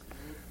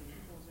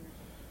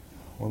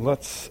Well,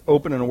 let's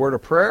open in a word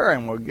of prayer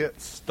and we'll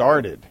get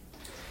started.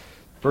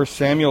 1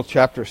 Samuel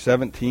chapter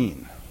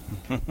 17.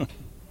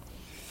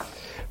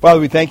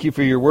 Father, we thank you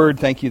for your word.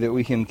 Thank you that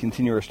we can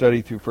continue our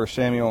study through 1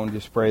 Samuel, and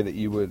just pray that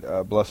you would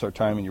bless our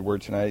time in your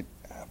word tonight,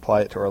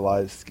 apply it to our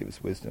lives, give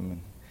us wisdom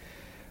and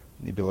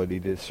the ability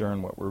to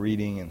discern what we're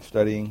reading and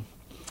studying.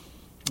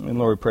 And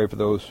Lord, we pray for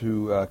those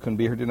who couldn't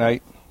be here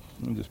tonight,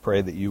 and just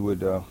pray that you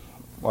would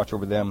watch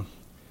over them.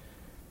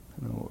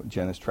 I know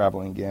Jen is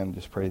traveling again.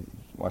 Just pray that you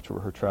watch over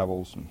her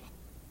travels.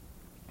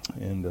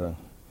 And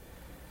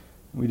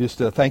we just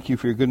thank you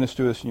for your goodness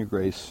to us and your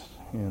grace.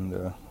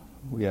 And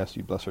we ask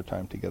you bless our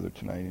time together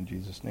tonight in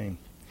Jesus' name.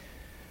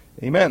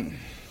 Amen.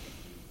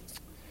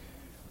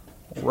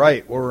 All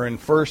right, we're in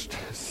 1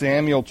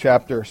 Samuel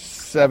chapter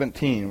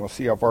 17. We'll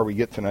see how far we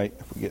get tonight,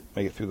 if we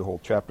make it through the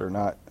whole chapter or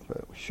not,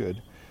 but we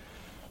should.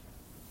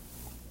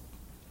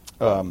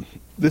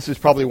 This is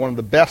probably one of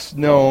the best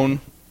known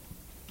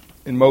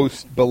and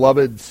most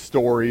beloved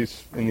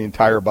stories in the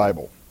entire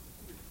Bible.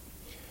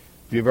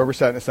 If you've ever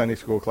sat in a Sunday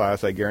school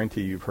class, I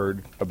guarantee you've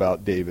heard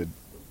about David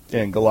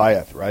and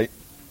Goliath, right?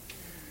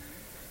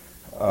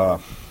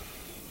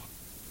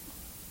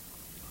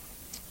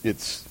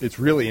 It's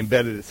really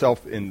embedded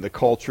itself in the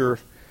culture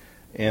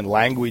and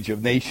language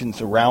of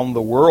nations around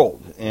the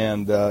world,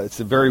 and it's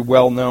a very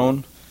well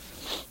known.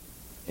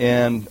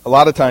 And a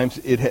lot of times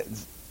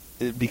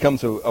it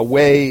becomes a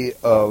way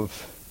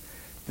of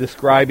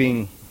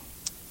describing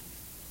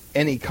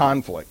any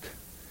conflict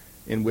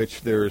in which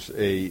there's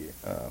a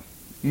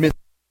myth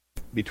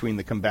between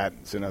the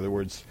combatants. In other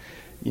words,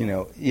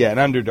 an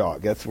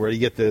underdog. That's where you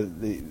get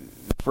the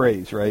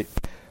phrase, right?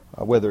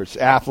 Whether it's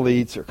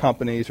athletes or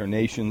companies or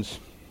nations,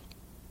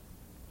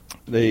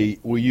 they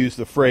will use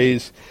the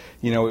phrase,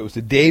 it was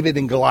a David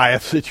and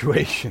Goliath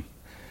situation.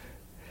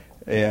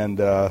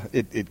 And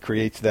it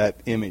creates that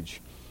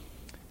image.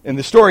 And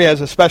the story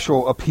has a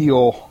special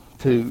appeal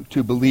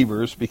to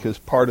believers because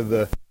part of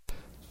the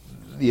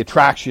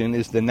attraction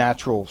is the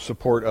natural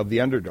support of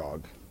the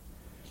underdog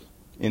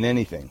in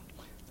anything.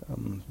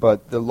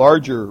 But the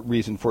larger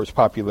reason for its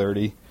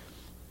popularity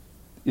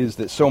is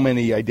that so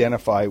many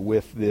identify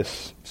with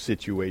this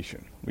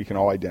situation. We can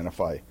all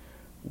identify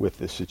with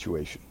this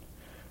situation.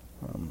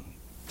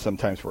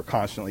 Sometimes we're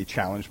constantly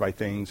challenged by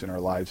things in our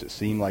lives that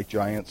seem like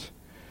giants,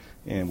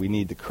 and we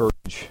need the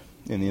courage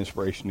and the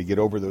inspiration to get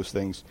over those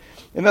things.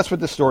 And that's what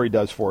this story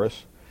does for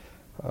us.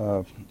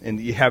 And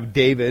you have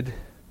David,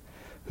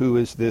 who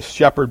is this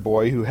shepherd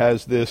boy who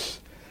has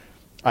this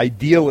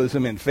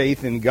idealism and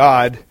faith in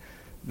God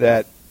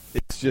that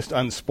it's just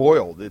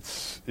unspoiled.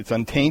 It's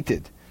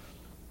untainted.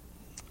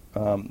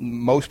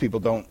 Most people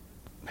don't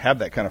have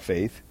that kind of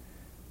faith.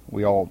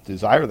 We all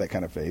desire that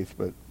kind of faith,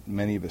 but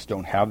many of us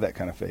don't have that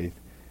kind of faith.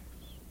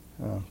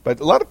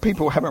 But a lot of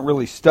people haven't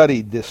really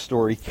studied this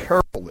story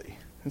carefully.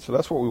 And so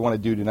that's what we want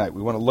to do tonight.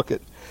 We want to look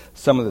at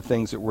some of the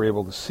things that we're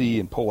able to see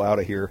and pull out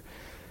of here.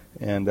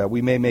 And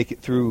we may make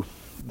it through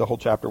the whole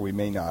chapter, we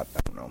may not. I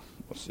don't know.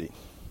 We'll see.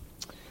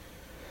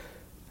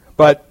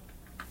 But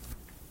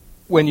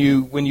when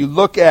you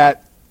look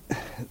at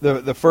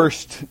the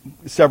first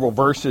several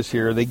verses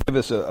here, they give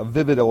us a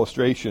vivid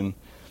illustration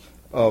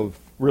of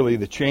really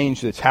the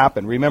change that's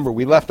happened. Remember,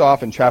 we left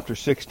off in chapter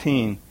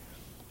 16.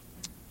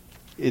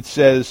 It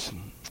says,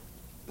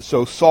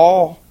 "So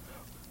Saul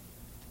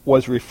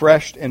was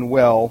refreshed and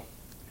well,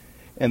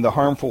 and the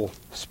harmful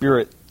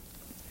spirit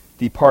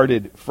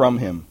departed from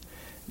him."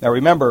 Now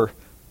remember,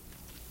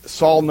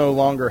 Saul no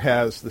longer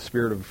has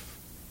the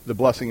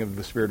blessing of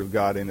the Spirit of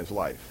God in his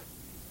life.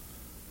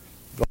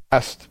 The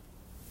last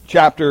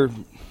chapter,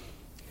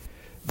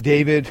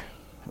 David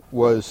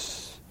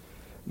was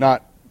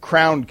not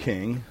crowned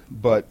king,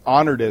 but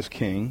honored as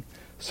king,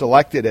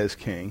 selected as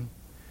king,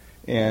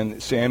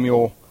 and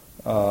Samuel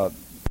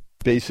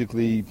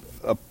basically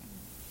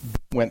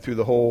went through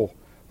the whole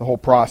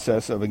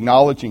process of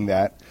acknowledging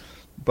that.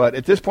 But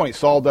at this point,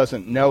 Saul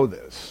doesn't know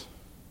this,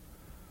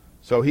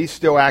 so he's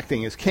still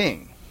acting as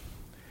king.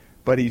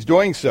 But he's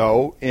doing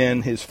so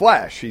in his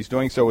flesh. He's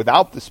doing so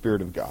without the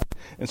Spirit of God.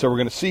 And so we're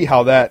going to see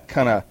how that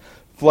kind of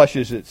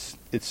fleshes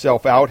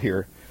itself out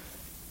here.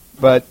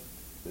 But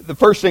the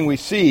first thing we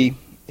see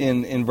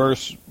in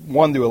verse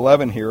 1 to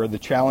 11 here, the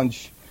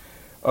challenge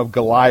of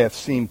Goliath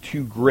seemed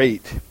too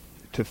great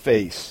to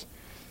face.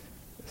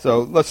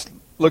 So let's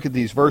look at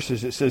these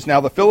verses. It says, "Now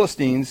the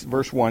Philistines,"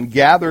 verse 1,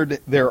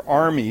 "gathered their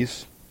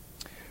armies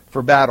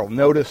for battle."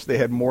 Notice they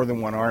had more than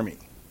one army.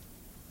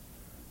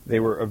 They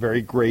were a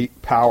very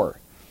great power.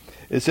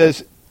 It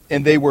says,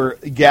 "And they were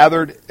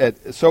gathered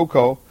at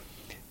Socoh,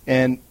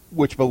 and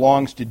which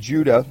belongs to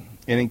Judah,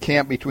 and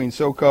encamped between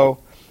Socoh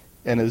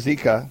and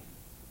Azekah,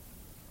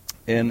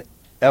 and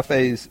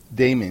Ephes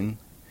Dammim.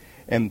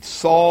 And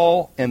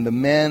Saul and the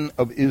men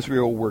of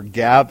Israel were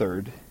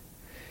gathered."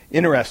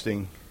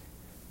 Interesting,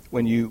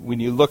 when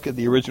you look at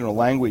the original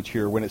language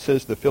here, when it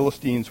says the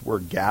Philistines were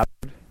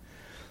gathered,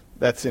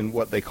 that's in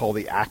what they call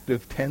the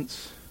active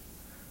tense.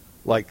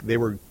 Like they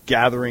were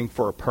gathering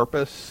for a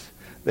purpose.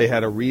 They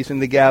had a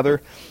reason to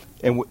gather.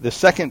 And the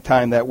second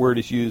time that word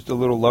is used a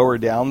little lower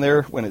down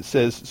there, when it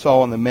says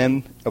Saul and the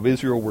men of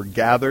Israel were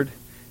gathered,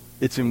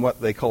 it's in what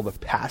they call the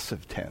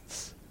passive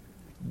tense.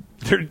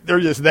 They're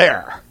just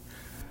there.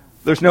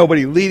 There's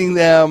nobody leading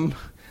them.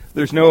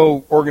 There's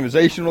no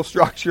organizational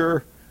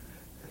structure.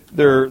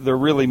 They're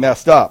really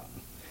messed up.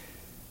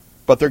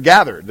 But they're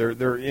gathered.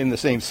 They're in the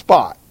same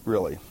spot,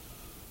 really.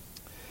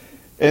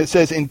 And it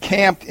says,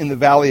 encamped in the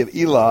valley of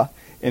Elah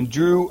and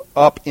drew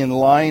up in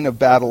line of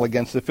battle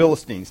against the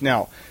Philistines.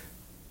 Now,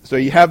 so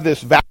you have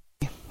this valley,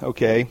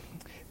 okay,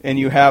 and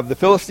you have the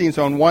Philistines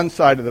on one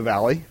side of the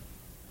valley,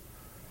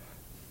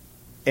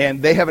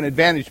 and they have an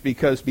advantage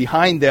because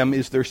behind them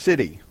is their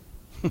city.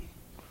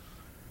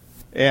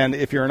 And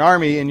if you're an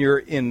army and you're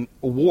in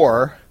a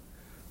war,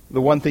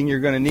 the one thing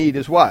you're going to need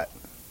is what?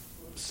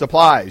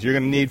 Supplies. You're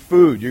going to need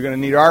food. You're going to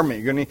need army.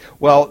 You're going to need,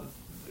 well,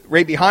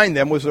 right behind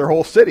them was their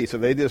whole city. So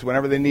they just,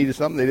 whenever they needed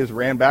something, they just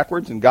ran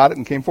backwards and got it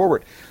and came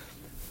forward.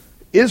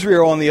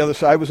 Israel on the other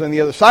side was on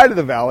the other side of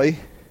the valley,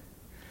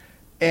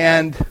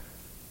 and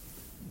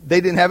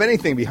they didn't have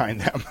anything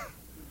behind them.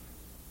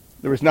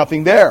 There was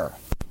nothing there.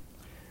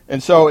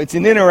 And so it's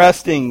an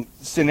interesting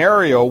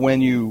scenario when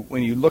you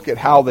look at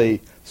how they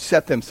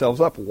set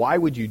themselves up. Why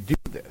would you do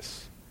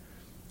this?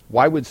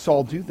 Why would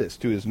Saul do this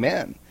to his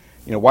men?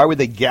 Why would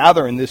they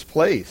gather in this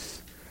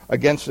place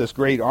against this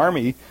great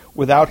army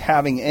without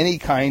having any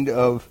kind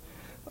of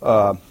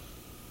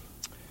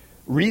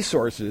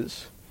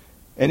resources,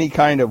 any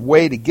kind of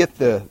way to get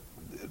the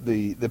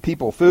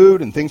people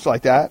food and things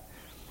like that?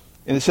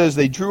 And it says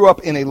they drew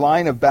up in a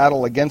line of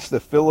battle against the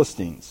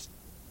Philistines.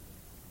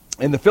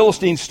 And the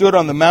Philistines stood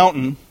on the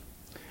mountain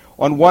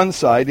on one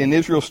side, and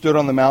Israel stood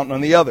on the mountain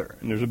on the other.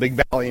 And there's a big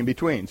valley in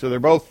between. So they're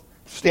both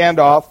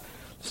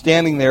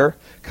standing there,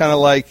 kind of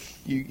like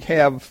you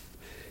have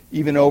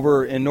even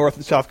over in North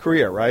and South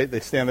Korea, right? They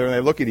stand there and they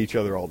look at each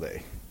other all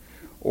day.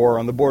 Or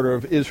on the border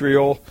of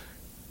Israel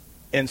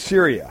and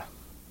Syria.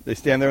 They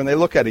stand there and they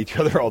look at each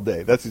other all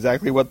day. That's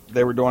exactly what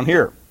they were doing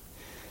here.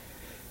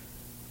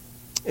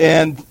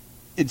 And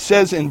it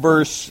says in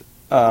verse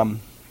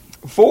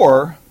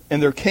 4,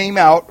 and there came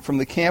out from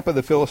the camp of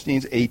the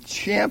Philistines a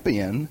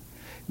champion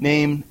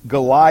named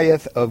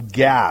Goliath of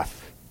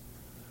Gath,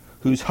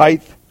 whose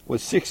height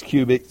was 6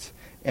 cubits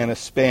and a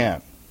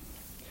span.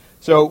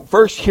 So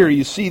first here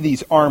you see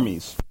these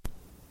armies.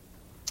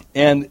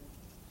 And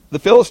the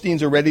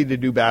Philistines are ready to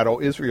do battle.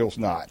 Israel's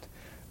not.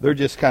 They're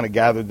just kind of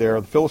gathered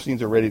there. The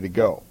Philistines are ready to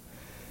go.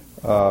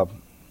 And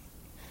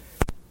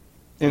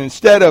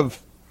instead of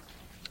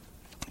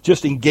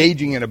just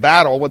engaging in a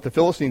battle, what the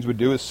Philistines would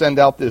do is send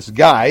out this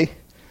guy,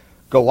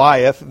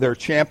 Goliath, their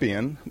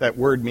champion. That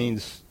word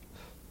means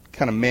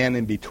kind of man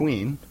in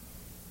between.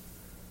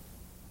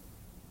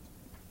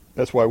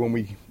 That's why when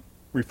we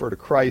refer to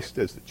Christ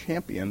as the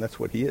champion, that's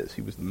what he is.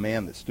 He was the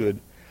man that stood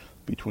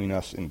between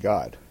us and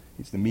God.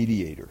 He's the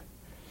mediator,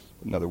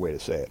 another way to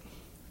say it.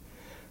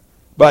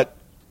 But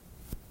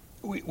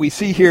we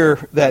see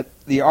here that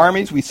the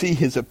armies, we see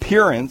his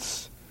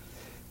appearance.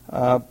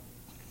 Does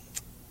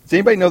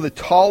anybody know the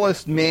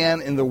tallest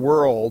man in the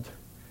world?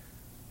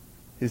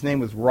 His name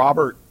was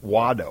Robert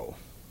Wadlow.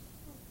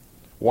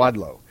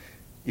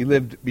 He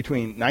lived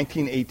between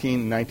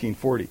 1918 and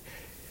 1940.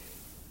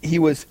 He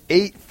was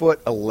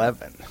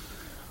 8'11".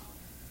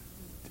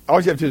 All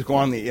you have to do is go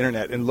on the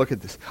internet and look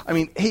at this. I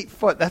mean, 8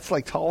 foot, that's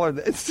like taller.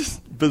 It's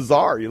just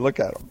bizarre. You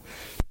look at him.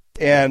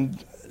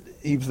 And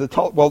he was the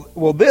tall.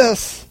 Well,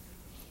 this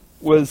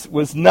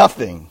was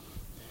nothing.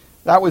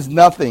 That was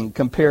nothing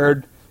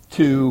compared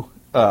to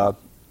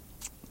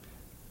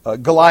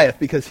Goliath,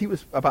 because he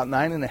was about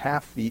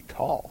 9.5 feet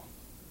tall.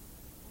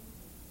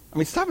 I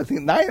mean, stop and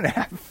think,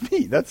 9.5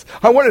 feet.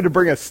 I wanted to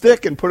bring a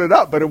stick and put it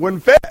up, but it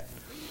wouldn't fit.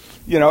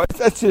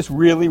 That's just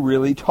really,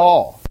 really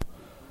tall.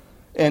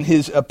 And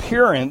his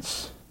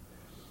appearance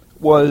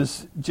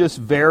was just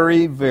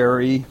very,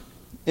 very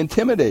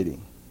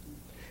intimidating.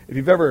 If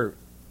you've ever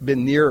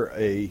been near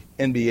a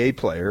NBA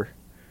player,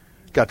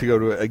 got to go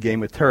to a game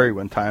with Terry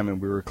one time,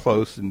 and we were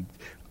close, and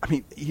I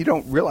mean, you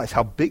don't realize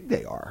how big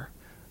they are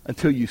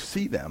until you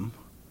see them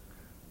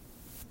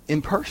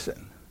in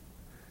person.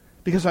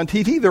 Because on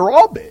TV, they're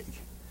all big.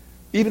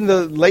 Even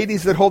the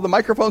ladies that hold the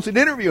microphones and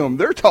interview them,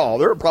 they're tall.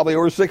 They're probably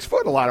over 6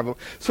 foot, a lot of them.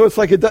 So it's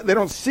like they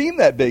don't seem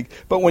that big.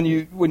 But when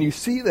you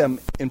see them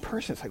in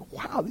person, it's like,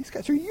 wow, these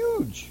guys are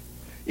huge.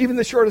 Even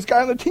the shortest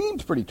guy on the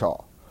team's pretty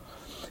tall.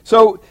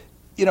 So,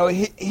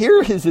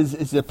 here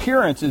his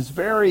appearance is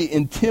very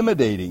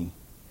intimidating.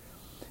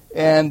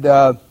 And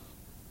the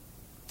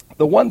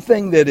one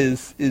thing that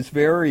is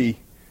very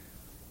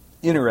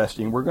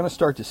interesting, we're going to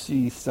start to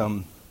see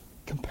some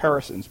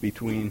comparisons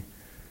between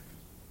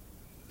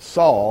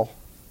Saul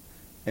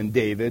and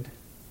David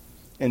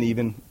and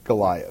even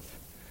Goliath.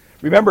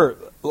 Remember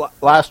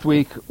last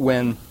week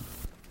when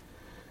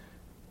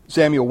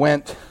Samuel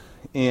went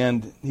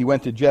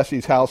to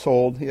Jesse's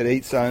household. He had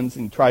 8 sons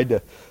and tried to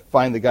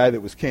find the guy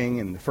that was king,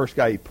 and the first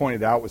guy he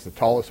pointed out was the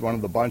tallest one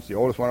of the bunch, the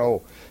oldest one.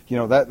 Oh,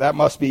 that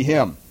must be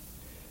him.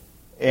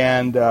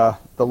 And the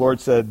Lord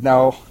said,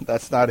 no,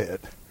 that's not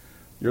it.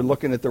 you're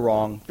looking at the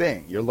wrong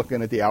thing. You're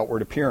looking at the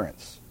outward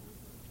appearance,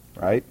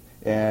 right?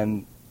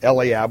 And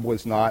Eliab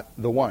was not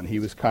the one. He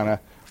was kind of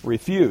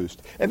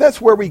refused. And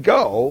that's where we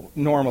go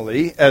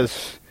normally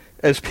as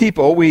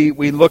people.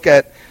 We look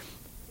at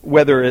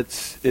whether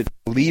it's a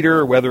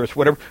leader, whether it's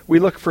whatever. We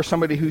look for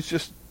somebody who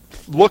just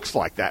looks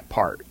like that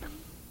part.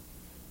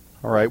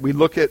 All right? We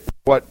look at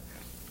what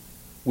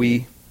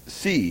we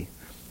see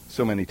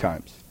so many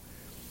times.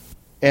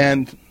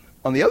 And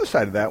on the other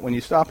side of that, when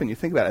you stop and you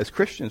think about it, as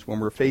Christians, when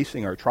we're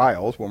facing our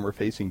trials, when we're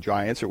facing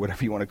giants or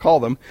whatever you want to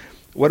call them,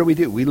 what do?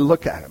 We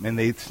look at them and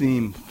they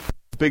seem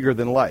bigger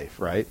than life,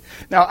 right?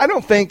 Now, I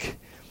don't think,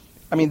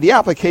 the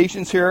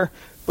applications here,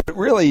 but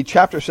really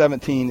chapter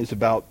 17 is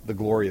about the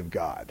glory of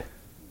God.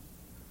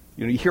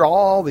 You hear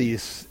all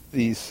these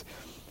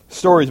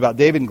stories about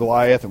David and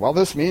Goliath, and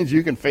this means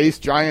you can face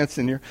giants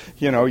and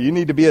you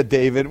need to be a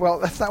David. Well,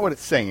 that's not what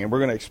it's saying, and we're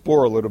going to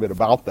explore a little bit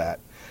about that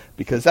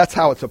because that's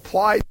how it's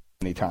applied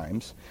many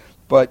times.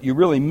 But you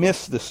really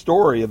miss the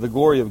story of the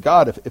glory of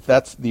God if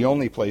that's the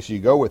only place you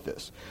go with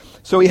this.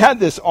 So he had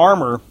this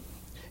armor,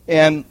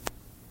 and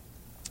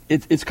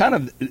it's kind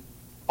of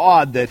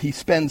odd that he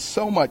spends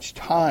so much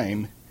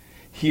time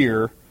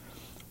here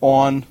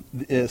on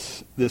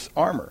this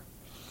armor.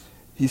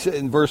 He said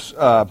in verse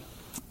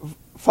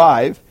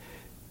 5,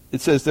 it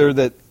says there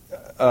that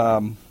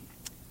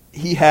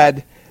he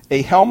had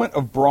a helmet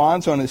of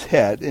bronze on his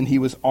head, and he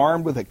was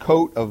armed with a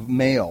coat of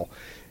mail.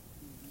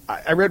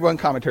 I read one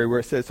commentary where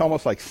it says it's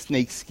almost like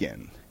snake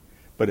skin,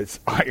 but it's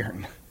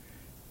iron.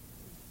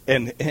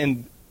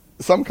 And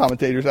some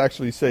commentators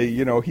actually say,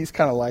 he's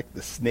kind of like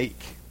the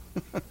snake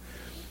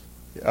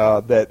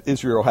that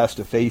Israel has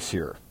to face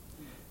here.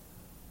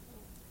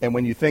 And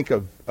when you think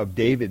of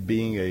David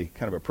being a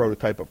kind of a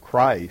prototype of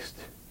Christ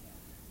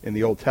in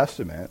the Old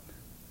Testament,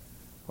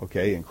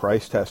 okay, and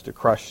Christ has to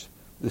crush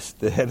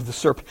the head of the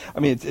serpent.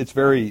 It's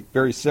very,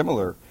 very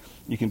similar.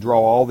 You can draw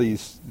all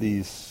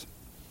these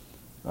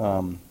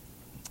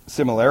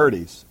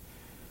similarities.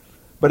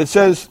 But it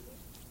says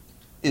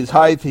his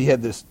height, he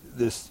had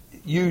this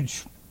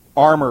huge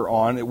armor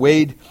on. It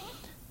weighed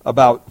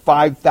about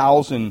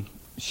 5,000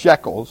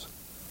 shekels.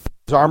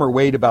 His armor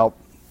weighed about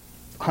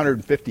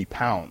 150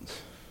 pounds.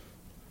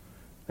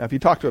 Now, if you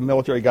talk to a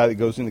military guy that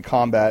goes into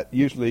combat,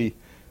 usually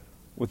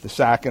with the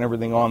sack and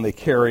everything on, they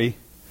carry,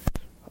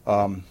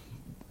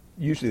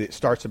 usually it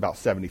starts about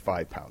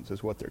 75 pounds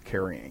is what they're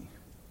carrying.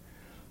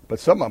 But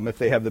some of them, if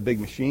they have the big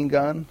machine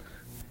gun,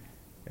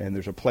 and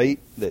there's a plate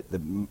that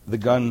the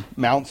gun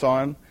mounts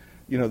on,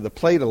 the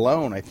plate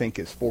alone, I think,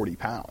 is 40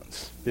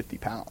 pounds, 50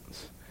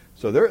 pounds.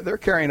 So they're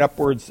carrying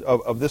upwards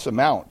of this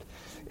amount.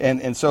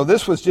 And so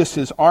this was just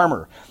his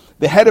armor.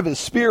 The head of his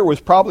spear was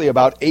probably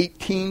about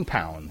 18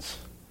 pounds,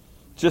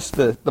 just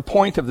the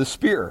point of the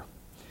spear.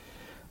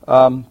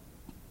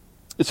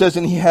 It says,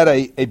 and he had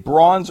a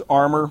bronze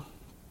armor,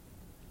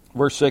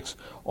 verse 6,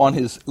 on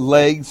his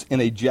legs,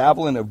 and a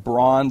javelin of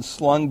bronze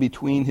slung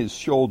between his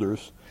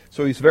shoulders.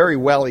 So he's very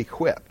well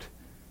equipped.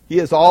 He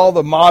has all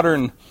the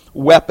modern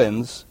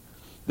weapons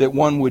that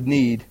one would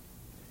need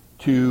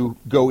to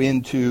go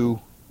into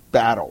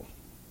battle.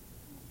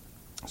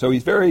 So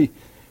he's very,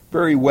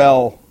 very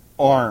well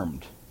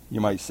armed,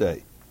 you might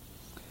say.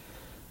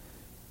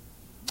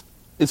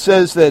 It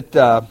says that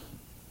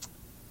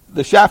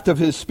the shaft of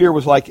his spear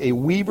was like a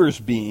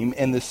weaver's beam,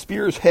 and the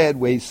spear's head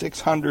weighs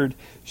 600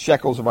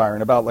 shekels of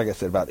iron, about, like I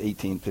said, about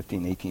 18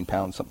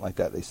 pounds, something like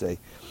that, they say.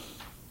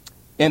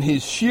 And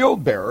his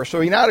shield bearer, so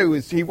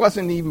he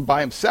wasn't even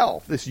by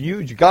himself. This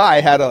huge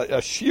guy had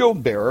a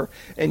shield bearer,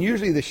 and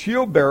usually the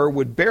shield bearer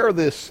would bear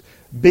this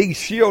big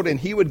shield, and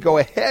he would go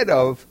ahead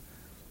of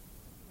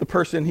the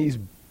person he's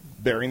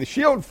bearing the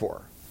shield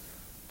for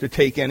to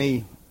take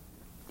any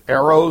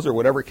arrows or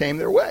whatever came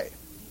their way.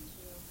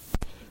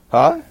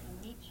 Huh?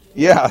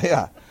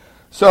 Yeah.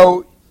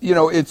 So,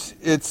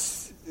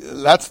 it's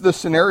that's the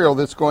scenario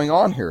that's going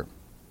on here.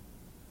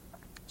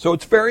 So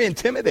it's very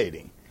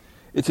intimidating.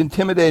 It's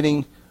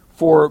intimidating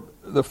for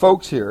the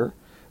folks here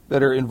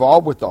that are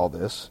involved with all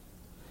this.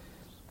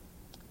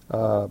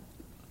 And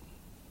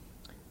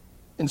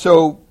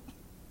so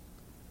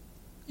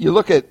you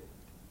look at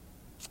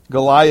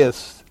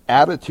Goliath's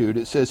attitude.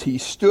 It says he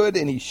stood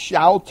and he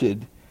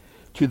shouted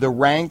to the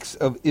ranks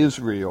of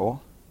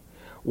Israel,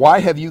 Why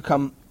have you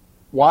come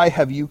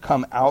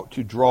out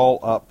to draw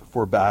up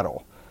for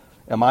battle?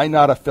 Am I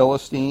not a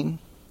Philistine?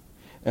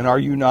 And are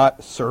you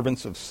not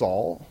servants of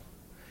Saul?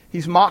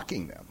 He's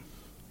mocking them.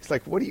 He's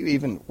like, why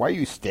are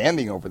you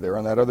standing over there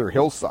on that other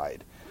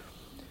hillside?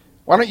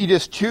 Why don't you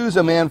just choose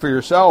a man for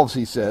yourselves,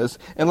 he says,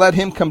 and let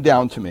him come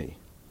down to me?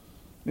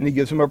 And he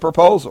gives him a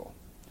proposal.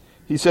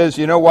 He says,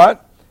 you know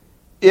what?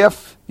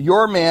 If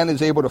your man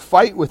is able to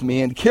fight with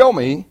me and kill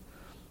me,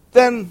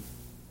 then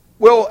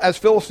we'll, as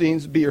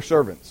Philistines, be your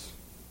servants.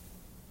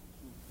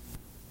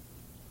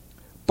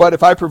 But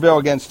if I prevail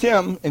against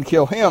him and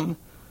kill him,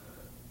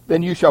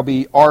 then you shall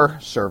be our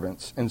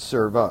servants and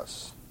serve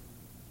us.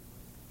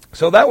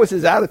 So that was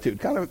his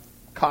attitude, kind of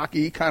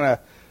cocky, kind of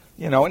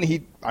And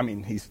he's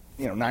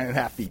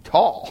 9.5 feet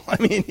tall.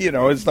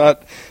 It's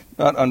not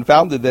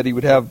unfounded that he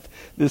would have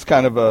this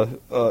kind of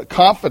a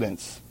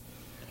confidence.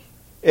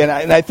 And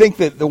I think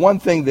that the one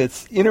thing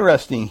that's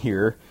interesting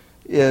here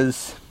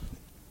is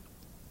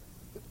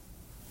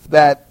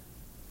that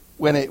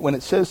when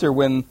it says there,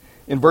 when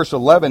in verse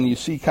 11 you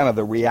see kind of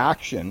the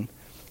reaction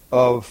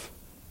of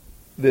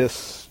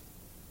this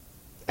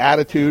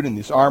attitude and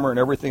this armor and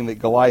everything that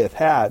Goliath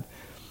had.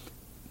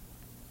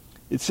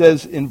 It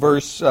says in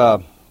verse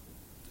 10,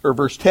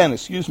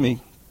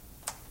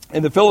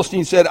 and the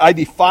Philistine said, I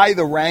defy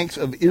the ranks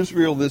of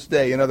Israel this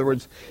day. In other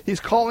words, he's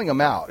calling them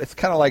out. It's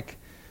kind of like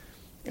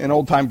an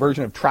old-time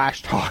version of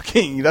trash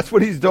talking. That's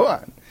what he's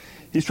doing.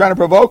 He's trying to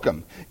provoke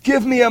them.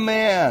 Give me a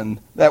man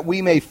that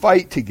we may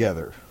fight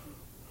together.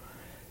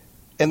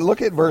 And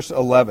look at verse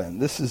 11.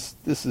 This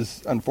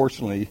is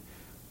unfortunately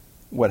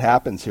what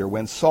happens here.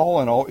 When Saul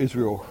and all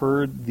Israel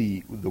heard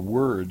the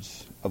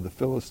words of the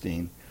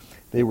Philistine,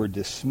 they were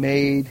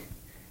dismayed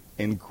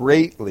and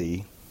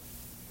greatly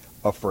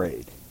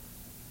afraid.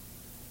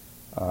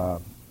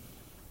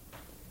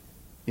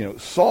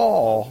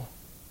 Saul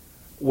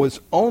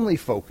was only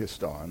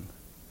focused on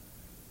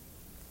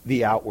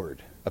the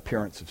outward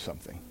appearance of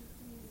something.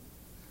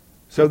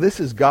 So this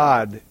is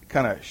God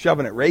kind of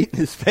shoving it right in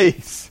his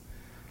face.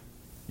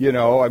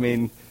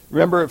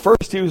 Remember at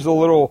first he was a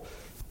little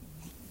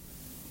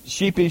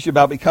sheepish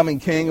about becoming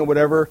king or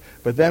whatever,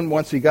 but then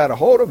once he got a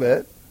hold of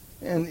it,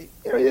 and he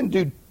didn't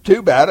do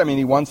too bad.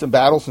 He won some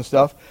battles and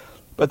stuff,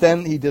 but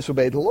then he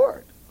disobeyed the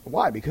Lord.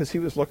 Why? Because he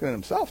was looking at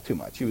himself too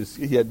much.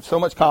 He had so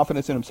much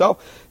confidence in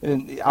himself and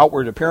in the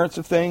outward appearance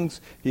of things.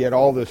 He had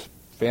all this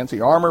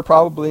fancy armor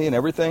probably and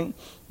everything.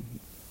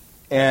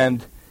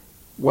 And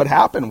what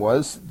happened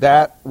was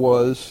that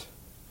was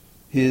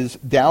his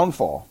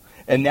downfall.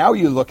 And now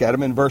you look at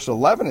him in verse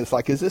 11, it's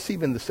like, is this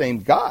even the same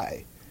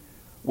guy?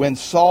 When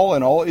Saul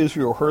and all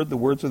Israel heard the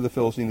words of the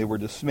Philistine, they were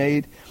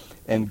dismayed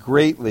and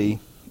greatly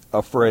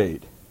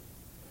afraid.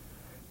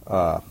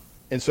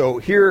 And so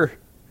here,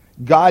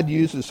 God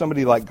uses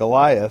somebody like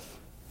Goliath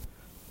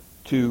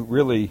to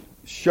really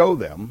show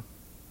them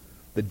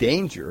the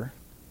danger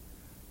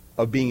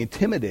of being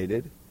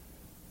intimidated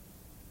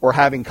or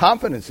having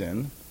confidence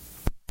in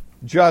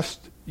just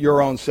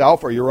your own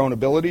self or your own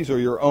abilities or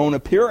your own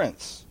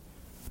appearance.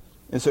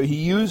 And so he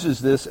uses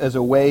this as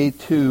a way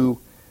to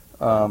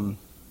kind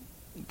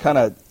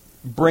of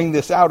bring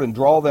this out and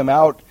draw them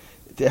out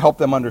to help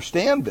them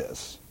understand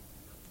this.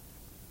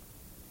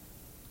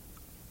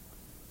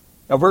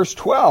 Now, verse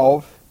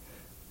 12,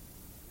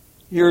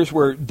 here's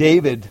where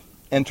David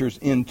enters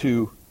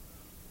into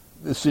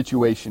the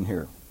situation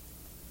here.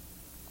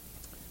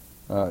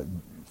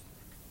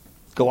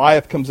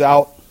 Goliath comes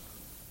out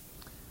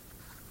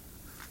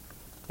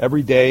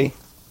every day,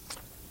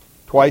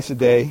 twice a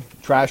day,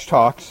 trash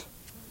talks,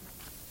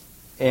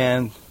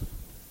 and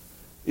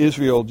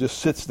Israel just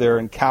sits there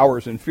and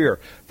cowers in fear.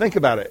 Think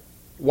about it.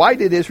 Why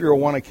did Israel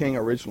want a king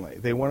originally?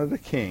 They wanted a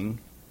king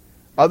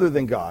other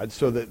than God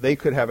so that they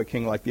could have a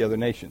king like the other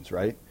nations,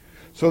 right?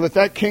 So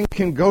that king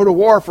can go to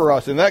war for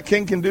us, and that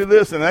king can do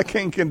this, and that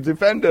king can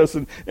defend us.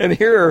 And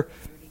here,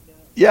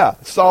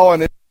 Saul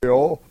and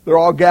Israel, they're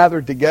all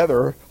gathered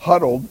together,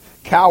 huddled,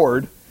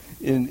 cowered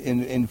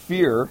in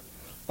fear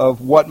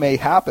of what may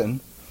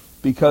happen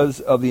because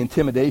of the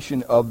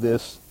intimidation of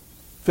this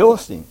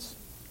Philistines.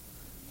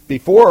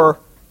 Before,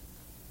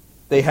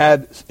 they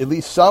had at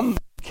least some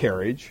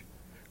courage,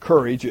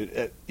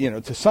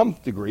 to some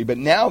degree, but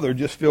now they're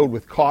just filled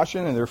with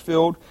caution and they're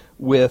filled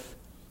with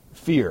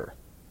fear.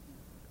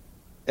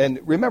 And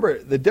remember,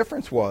 the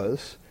difference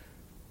was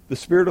the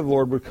Spirit of the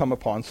Lord would come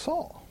upon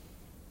Saul.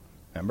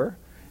 Remember?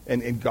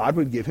 And God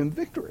would give him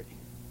victory.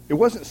 It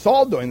wasn't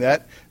Saul doing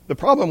that. The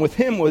problem with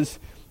him was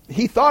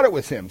he thought it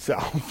was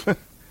himself.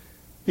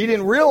 He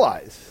didn't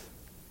realize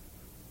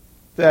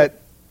that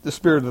the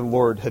Spirit of the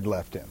Lord had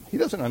left him. He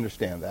doesn't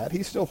understand that.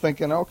 He's still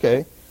thinking,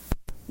 okay,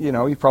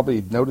 he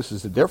probably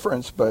notices the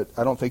difference, but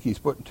I don't think he's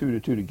putting two to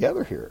two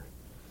together here.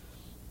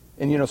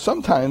 And,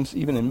 sometimes,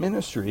 even in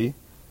ministry,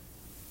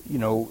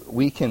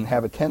 we can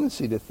have a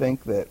tendency to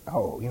think that,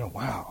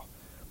 wow,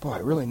 boy, I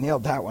really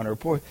nailed that one. Or,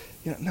 boy,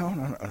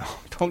 no,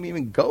 don't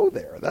even go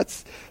there.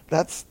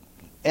 That's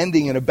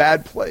ending in a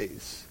bad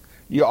place.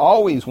 You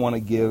always want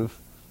to give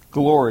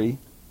glory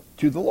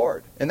to the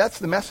Lord. And that's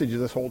the message of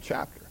this whole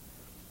chapter,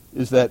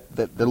 is that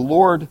the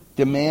Lord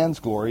demands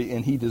glory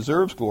and he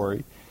deserves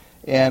glory.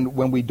 And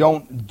when we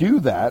don't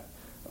do that,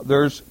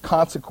 there's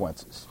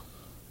consequences.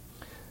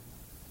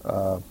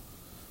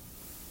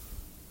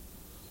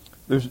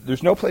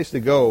 There's no place to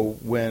go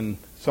when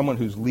someone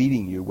who's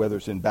leading you, whether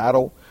it's in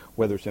battle,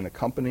 whether it's in a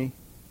company,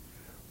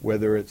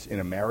 whether it's in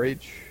a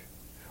marriage,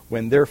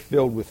 when they're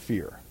filled with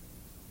fear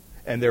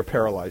and they're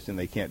paralyzed and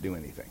they can't do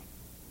anything.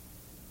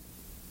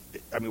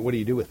 What do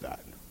you do with that?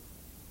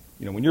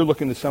 When you're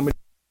looking to somebody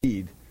to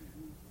lead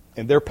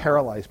and they're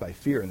paralyzed by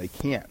fear and they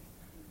can't,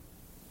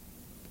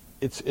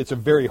 it's a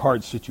very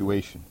hard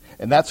situation.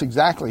 And that's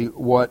exactly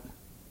what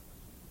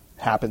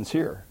happens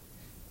here.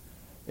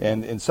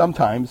 And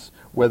sometimes,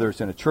 whether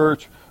it's in a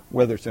church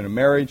whether it's in a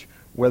marriage,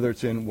 whether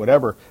it's in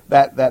whatever.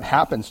 That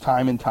happens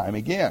time and time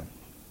again.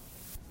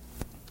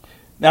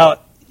 Now,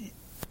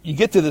 you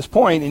get to this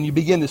point and you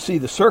begin to see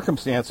the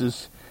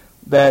circumstances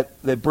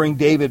that bring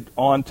David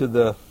onto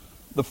the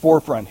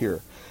forefront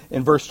here.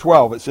 In verse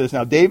 12, it says,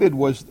 "Now David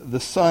was the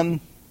son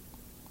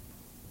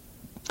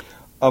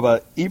of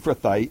a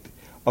Ephrathite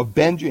of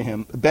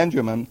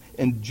Benjamin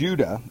and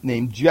Judah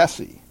named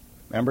Jesse."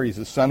 Remember, he's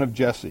the son of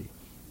Jesse,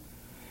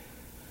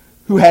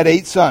 who had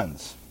 8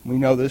 sons. We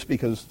know this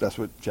because that's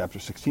what chapter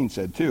 16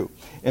 said too.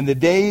 "In the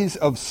days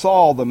of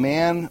Saul, the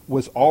man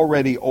was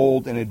already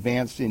old and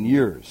advanced in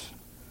years.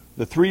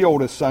 The 3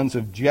 oldest sons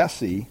of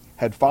Jesse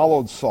had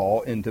followed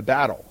Saul into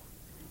battle."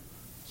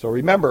 So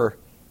remember,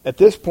 at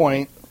this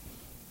point,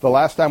 the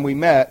last time we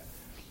met,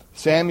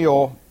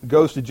 Samuel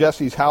goes to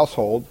Jesse's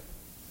household.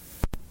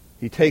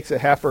 He takes a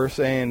heifer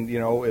saying,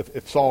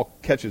 if Saul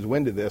catches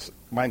wind of this,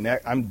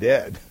 I'm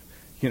dead.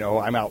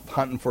 I'm out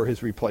hunting for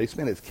his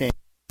replacement as king.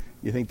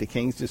 You think the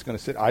king's just going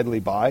to sit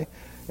idly by?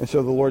 And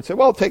so the Lord said,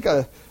 well, take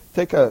a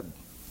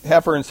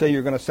heifer and say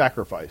you're going to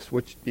sacrifice,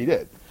 which he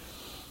did.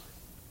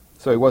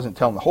 So he wasn't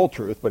telling the whole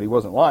truth, but he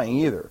wasn't lying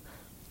either.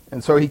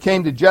 And so he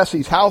came to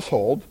Jesse's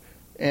household,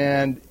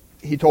 and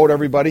he told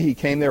everybody he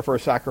came there for a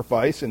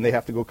sacrifice, and they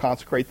have to go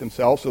consecrate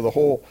themselves. So the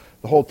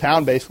whole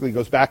town basically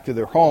goes back to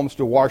their homes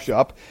to wash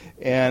up.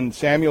 And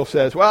Samuel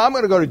says, well, I'm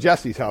going to go to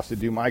Jesse's house to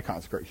do my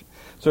consecration.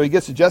 So he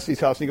gets to Jesse's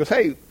house, and he goes,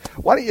 hey,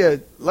 why don't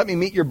you let me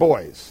meet your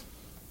boys?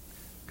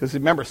 Because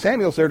remember,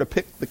 Samuel's there to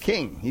pick the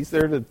king.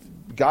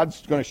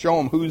 God's going to show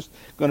him who's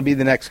going to be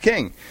the next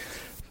king.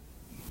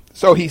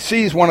 So he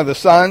sees one of the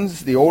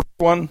sons, the oldest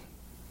one,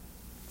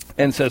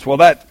 and says, well,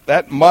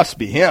 that must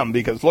be him,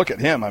 because look at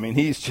him. I mean,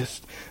 he's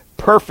just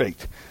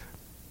perfect.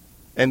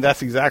 And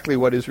that's exactly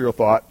what Israel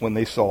thought when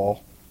they saw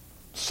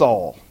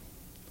Saul,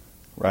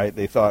 right?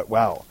 They thought,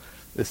 wow,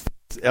 this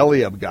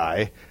Eliab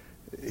guy,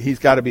 he's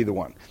got to be the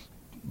one.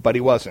 But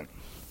he wasn't.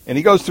 And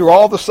he goes through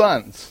all the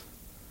sons.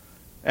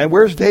 And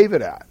where's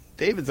David at?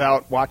 David's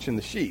out watching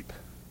the sheep.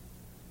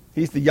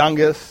 He's the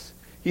youngest.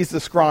 He's the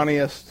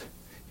scrawniest.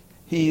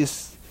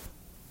 He's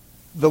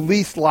the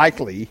least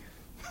likely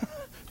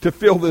to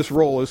fill this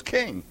role as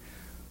king.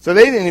 So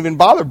they didn't even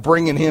bother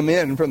bringing him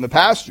in from the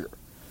pasture.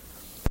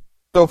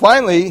 So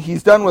finally,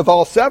 he's done with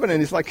all 7,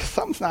 and he's like,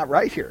 something's not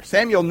right here.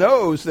 Samuel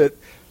knows that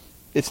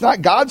it's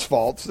not God's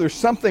fault. So there's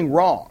something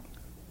wrong.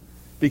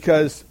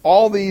 Because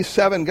all these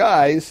 7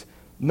 guys,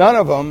 none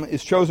of them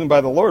is chosen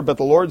by the Lord, but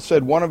the Lord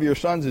said one of your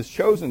sons is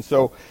chosen.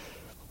 So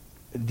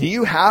do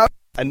you have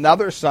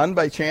another son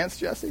by chance,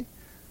 Jesse?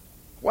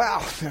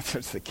 Wow,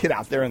 there's the kid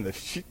out there in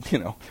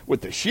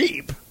with the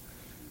sheep.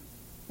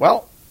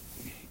 Well,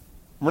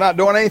 we're not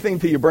doing anything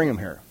until you bring him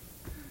here.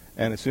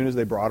 And as soon as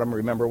they brought him,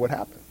 remember what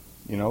happened.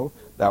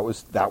 That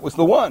was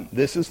the one.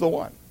 This is the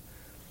one.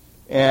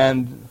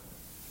 And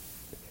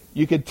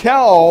you could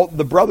tell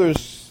the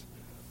brothers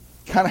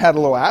kind of had a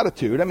little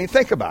attitude. I mean,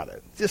 think about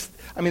it.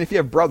 If you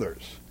have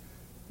brothers,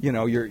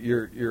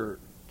 you're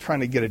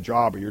trying to get a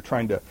job, or you're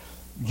trying to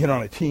get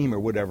on a team or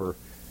whatever,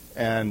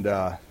 and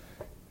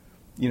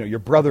your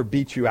brother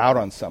beats you out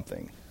on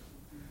something.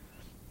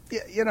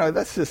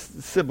 That's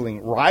just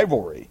sibling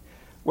rivalry.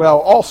 Well,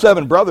 all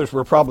 7 brothers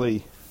were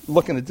probably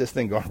looking at this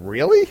thing going,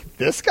 really?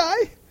 This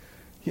guy?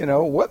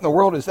 What in the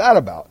world is that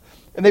about?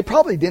 And they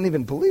probably didn't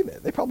even believe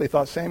it. They probably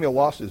thought Samuel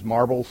lost his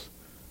marbles,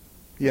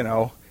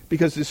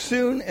 because as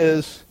soon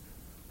as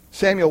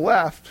Samuel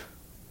left,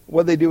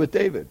 what did they do with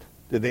David?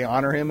 Did they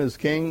honor him as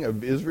king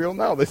of Israel?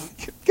 No, they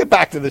get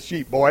back to the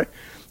sheep, boy.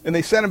 And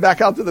they sent him back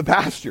out to the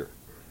pasture.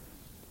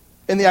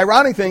 And the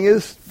ironic thing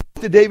is,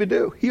 what did David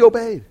do? He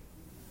obeyed.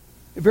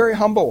 A very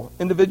humble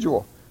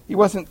individual. He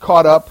wasn't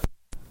caught up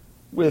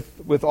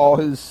with all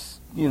his,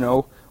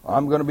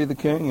 I'm going to be the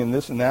king and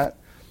this and that.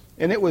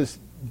 And it was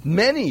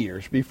many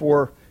years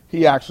before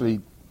he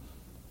actually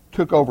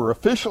took over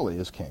officially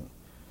as king.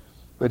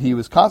 But he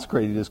was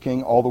consecrated as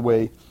king all the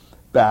way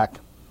back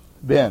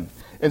then.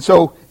 And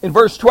so in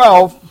verse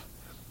 12,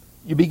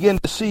 you begin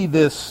to see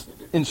this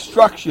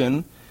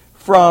instruction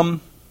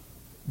from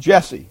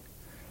Jesse.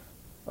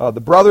 Some of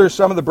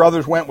the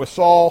brothers went with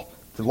Saul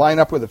to line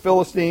up with the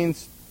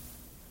Philistines.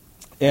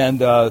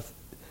 And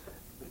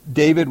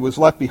David was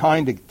left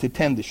behind to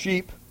tend the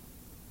sheep.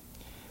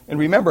 And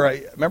remember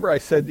I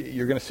said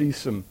you're going to see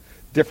some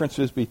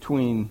differences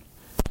between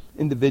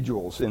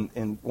individuals.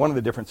 And one of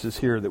the differences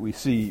here that we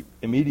see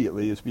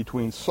immediately is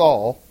between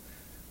Saul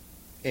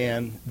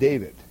and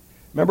David.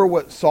 Remember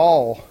what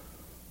Saul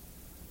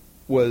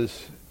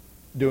was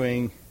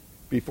doing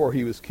before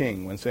he was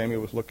king, when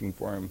Samuel was looking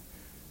for him.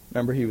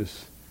 Remember, he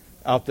was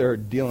out there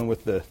dealing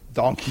with the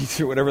donkeys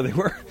or whatever they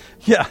were.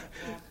 Yeah.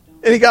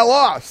 And he got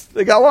lost.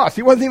 They got lost.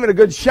 He wasn't even a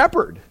good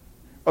shepherd.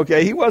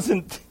 Okay, he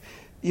wasn't,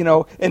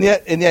 and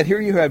yet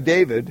here you have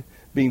David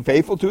being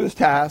faithful to his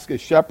task as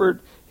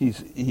shepherd.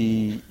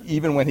 He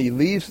even when he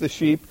leaves the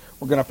sheep,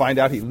 we're going to find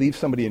out he leaves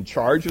somebody in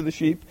charge of the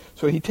sheep.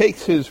 So he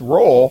takes his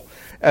role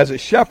as a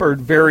shepherd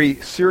very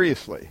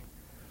seriously.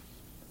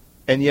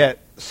 And yet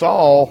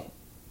Saul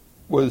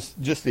was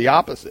just the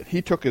opposite.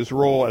 He took his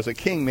role as a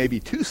king maybe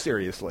too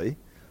seriously,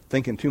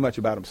 thinking too much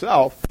about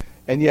himself,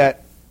 and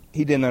yet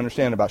he didn't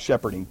understand about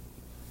shepherding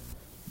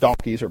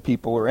donkeys or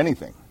people or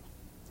anything.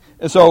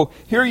 And so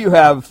here you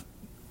have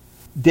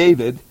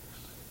David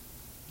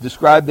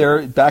described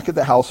there back at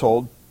the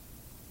household.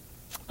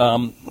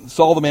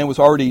 Saul the man was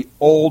already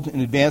old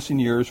and advanced in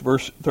years.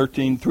 Verse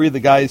 13, 3 of the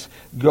guys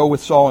go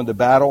with Saul into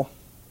battle.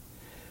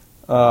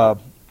 The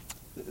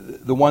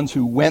ones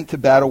who went to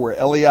battle were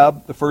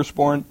Eliab, the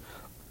firstborn,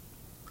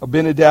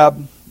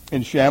 Abinadab,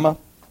 and Shammah.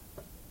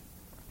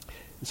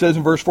 It says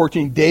in verse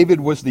 14,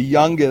 David was the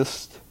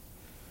youngest.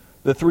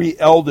 The 3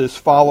 eldest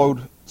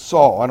followed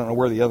Saul. I don't know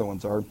where the other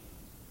ones are.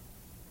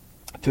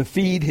 To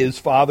feed his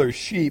father's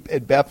sheep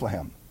at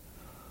Bethlehem.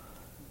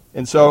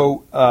 And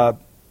so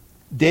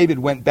David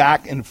went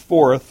back and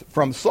forth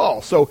from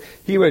Saul. So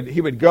he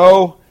would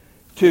go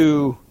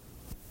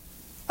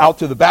out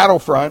to the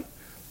battlefront,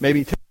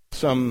 maybe take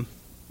some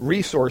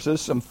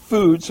resources, some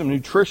food, some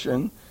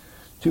nutrition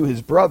to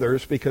his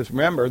brothers, because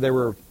remember,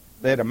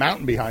 they had a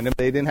mountain behind them.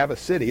 They didn't have a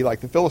city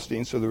like the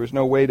Philistines, so there was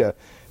no way to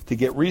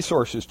get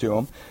resources to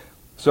them.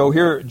 So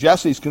here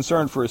Jesse's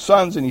concerned for his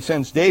sons, and he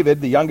sends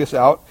David, the youngest,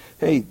 out.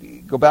 Hey,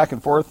 go back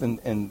and forth,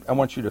 and I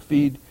want you to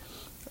feed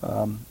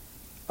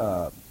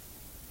the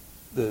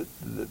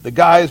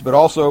guys, but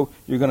also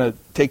you're going to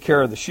take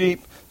care of the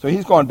sheep. So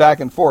he's going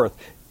back and forth.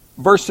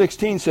 Verse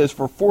 16 says,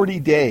 for 40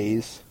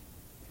 days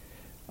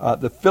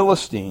the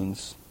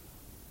Philistines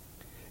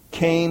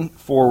came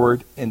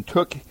forward and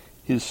took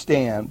his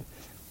stand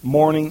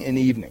morning and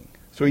evening.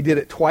 So he did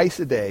it twice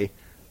a day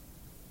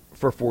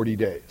for 40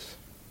 days.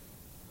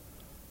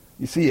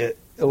 You see an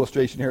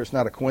illustration here. It's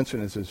not a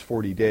coincidence. It's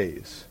 40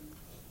 days.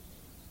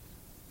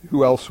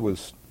 Who else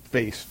was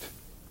faced?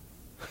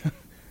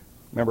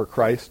 Remember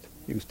Christ?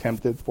 He was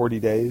tempted 40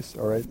 days.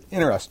 All right.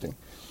 Interesting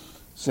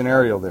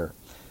scenario there.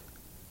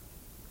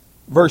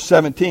 Verse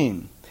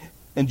 17.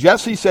 And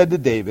Jesse said to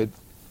David,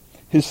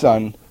 his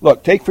son,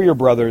 look, take for your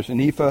brothers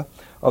an ephah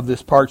of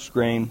this parched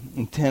grain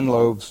and 10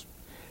 loaves,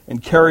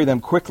 and carry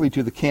them quickly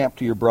to the camp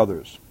to your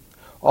brothers.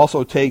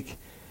 Also take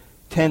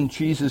 10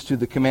 cheeses to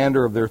the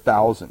commander of their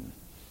 1,000.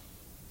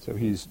 So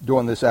he's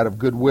doing this out of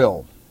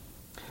goodwill.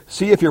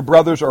 See if your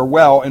brothers are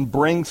well, and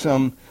bring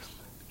some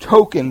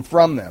token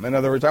from them. In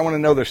other words, I want to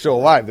know they're still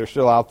alive. They're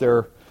still out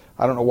there.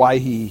 I don't know why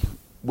he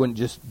wouldn't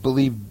just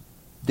believe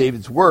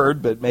David's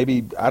word, but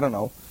maybe, I don't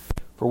know,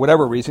 for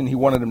whatever reason, he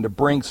wanted him to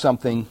bring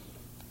something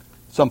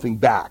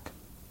back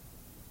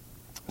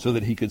so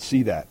that he could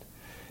see that.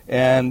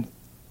 And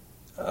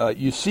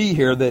you see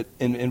here that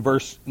in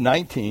verse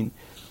 19,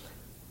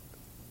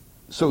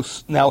 so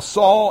now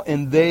Saul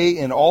and they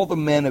and all the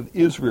men of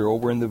Israel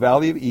were in the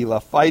valley of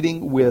Elah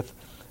fighting with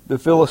the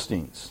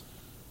Philistines.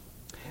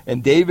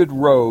 And David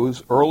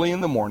rose early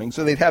in the morning.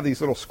 So they'd have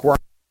these little squadrons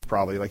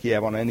probably like you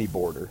have on any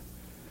border.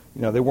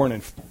 You know, they weren't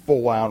in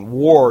full-on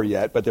war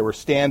yet, but they were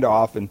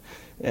standoff,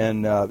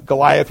 and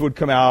Goliath would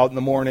come out in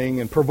the morning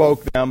and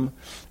provoke them,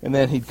 and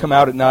then he'd come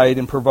out at night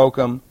and provoke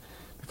them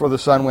before the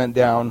sun went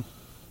down.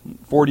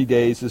 40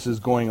 days this is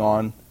going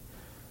on.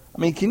 I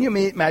mean, can you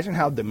imagine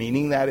how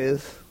demeaning that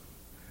is?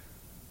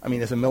 I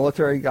mean, as a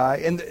military guy,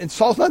 and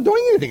Saul's not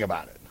doing anything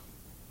about it.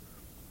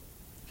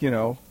 You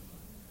know,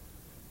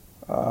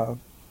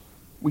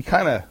 we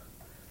kind of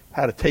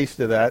had a taste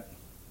of that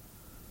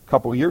a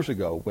couple of years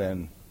ago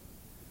when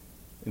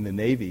in the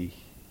Navy,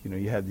 you know,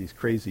 you had these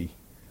crazy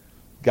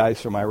guys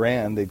from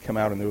Iran. They'd come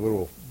out in their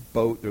little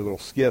boat, their little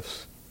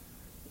skiffs,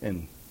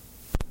 and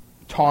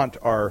taunt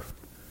our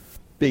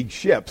big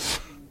ships.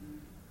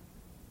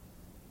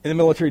 And the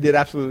military did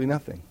absolutely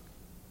nothing.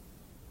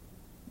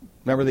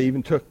 Remember, they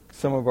even took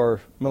some of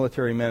our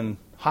military men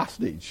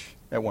hostage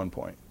at one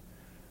point.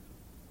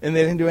 And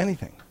they didn't do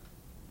anything.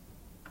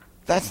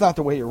 That's not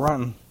the way you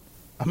run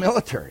a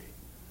military.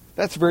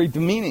 That's very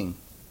demeaning.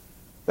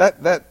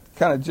 That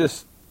kind of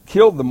just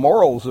killed the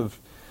morals of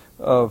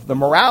the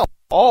morale of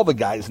all the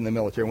guys in the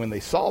military when they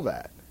saw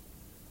that.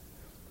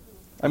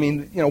 I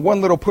mean, you know,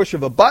 one little push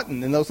of a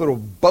button and those little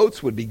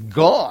boats would be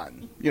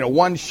gone. You know,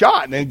 one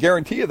shot, and I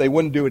guarantee you they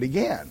wouldn't do it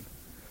again.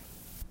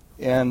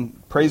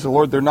 And praise the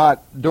Lord, they're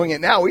not doing it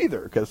now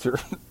either, because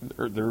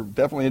they're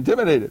definitely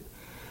intimidated.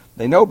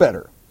 They know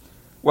better.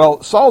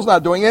 Well, Saul's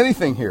not doing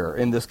anything here,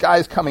 and this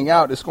guy's coming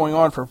out. It's going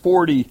on for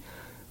 40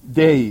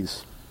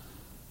 days.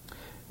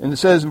 And it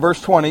says in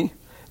verse 20,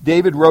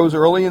 David rose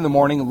early in the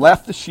morning,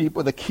 left the sheep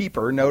with a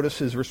keeper. Notice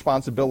his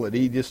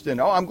responsibility. He just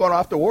didn't, I'm going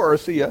off to war,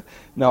 see ya.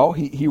 No,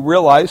 he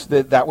realized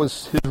that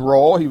was his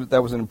role.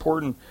 That was an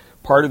important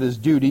part of his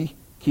duty,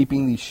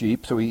 keeping these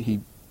sheep. So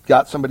he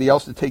got somebody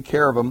else to take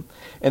care of them,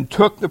 and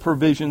took the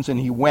provisions, and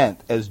he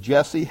went as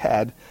Jesse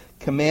had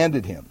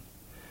commanded him.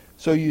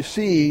 So you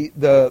see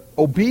the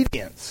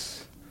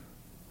obedience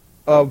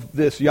of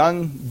this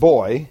young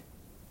boy,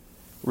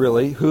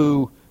 really,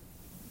 who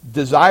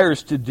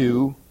desires to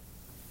do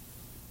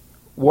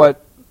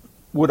what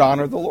would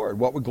honor the Lord,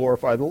 what would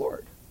glorify the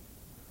Lord.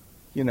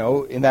 You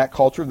know, in that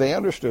culture, they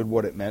understood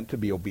what it meant to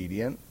be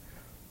obedient.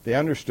 They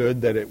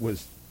understood that it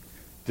was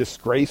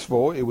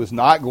disgraceful. It was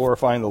not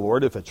glorifying the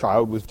Lord if a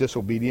child was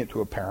disobedient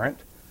to a parent.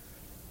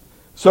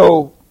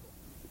 So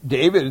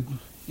David,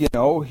 he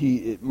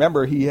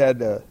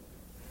had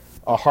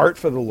a heart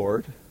for the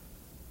Lord,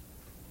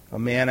 a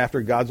man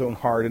after God's own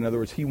heart. In other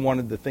words, he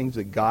wanted the things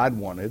that God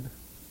wanted.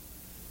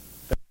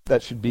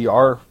 That should be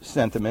our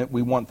sentiment.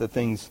 We want the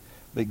things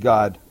that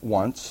God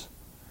wants,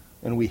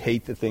 and we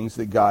hate the things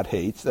that God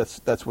hates.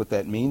 That's what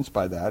that means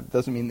by that. It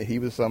doesn't mean that he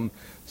was some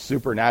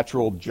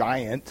supernatural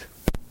giant,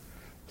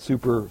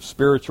 super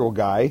spiritual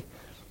guy,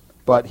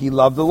 but he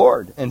loved the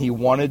Lord, and he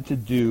wanted to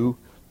do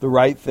the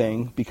right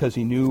thing because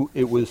he knew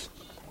it was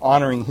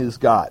honoring his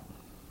God.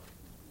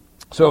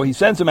 So he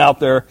sends him out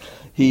there.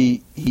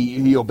 He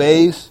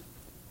obeys.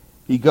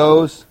 He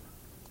goes,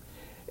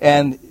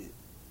 and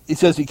he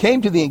says he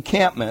came to the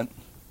encampment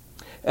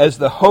as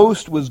the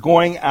host was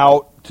going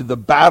out to the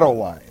battle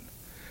line.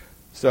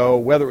 So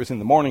whether it was in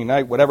the morning,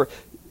 night, whatever,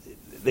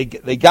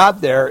 they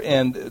got there,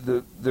 and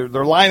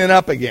they're lining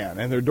up again,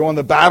 and they're doing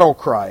the battle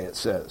cry, it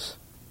says.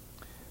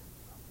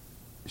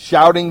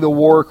 Shouting the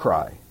war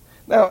cry.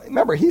 Now,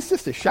 remember, he's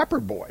just a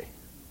shepherd boy,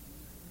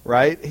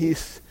 right?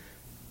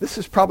 This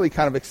is probably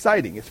kind of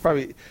exciting. It's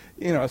probably,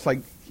 it's like,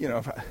 if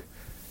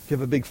you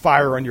have a big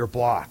fire on your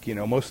block,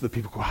 most of the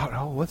people go out,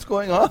 oh, what's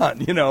going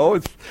on?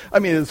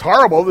 It's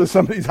horrible that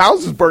somebody's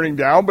house is burning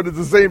down, but at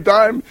the same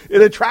time,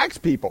 it attracts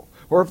people.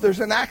 Or if there's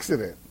an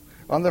accident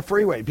on the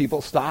freeway,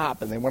 people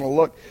stop and they want to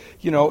look.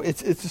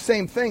 It's the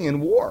same thing in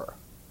war.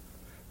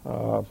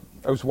 I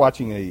was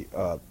watching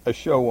a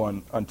show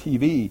on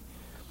TV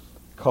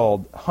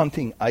called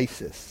Hunting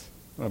ISIS.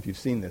 I don't know if you've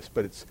seen this,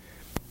 but it's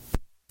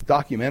a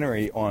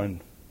documentary on,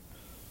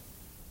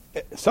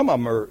 some of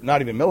them are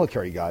not even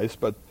military guys,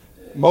 but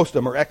most of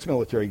them are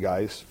ex-military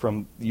guys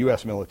from the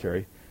U.S.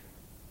 military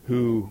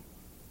who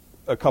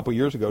a couple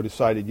years ago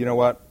decided, you know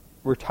what,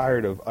 we're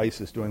tired of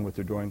ISIS doing what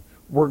they're doing.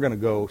 We're going to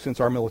go, since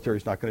our military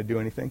is not going to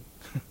do anything,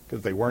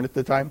 because they weren't at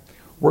the time,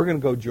 we're going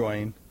to go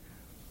join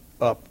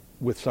up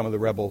with some of the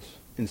rebels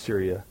in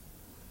Syria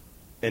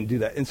and do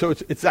that. And so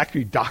it's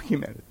actually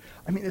documented.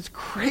 It's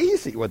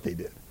crazy what they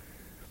did.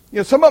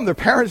 Some of them, their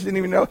parents didn't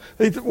even know.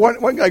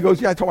 One guy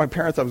goes, I told my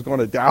parents I was going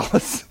to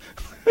Dallas.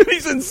 And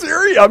he's in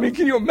Syria.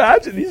 Can you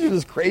imagine? These are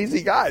just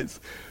crazy guys.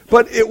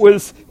 But it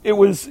was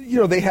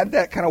they had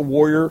that kind of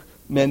warrior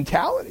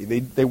mentality.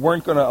 They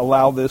weren't going to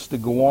allow this to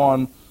go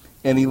on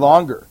any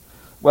longer.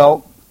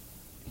 Well,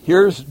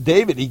 here's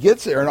David. He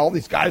gets there, and all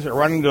these guys are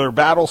running to their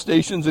battle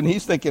stations, and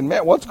he's thinking,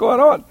 man, what's going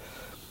on?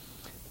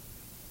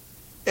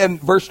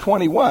 And verse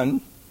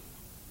 21,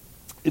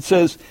 it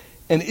says,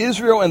 and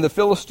Israel and the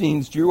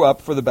Philistines drew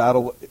up for the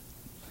battle,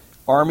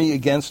 army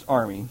against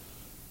army.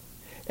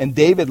 And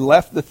David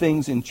left the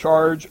things in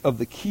charge of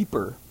the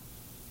keeper,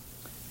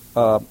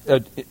 of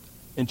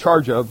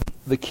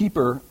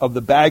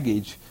the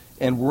baggage,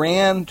 and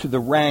ran to the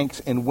ranks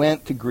and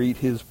went to greet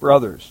his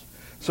brothers.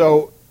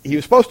 So he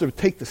was supposed to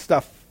take the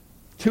stuff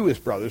to his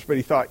brothers, but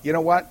he thought, you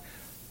know what?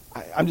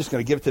 I'm just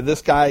going to give it to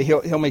this guy.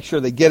 He'll make sure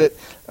they get it,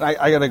 and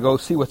I got to go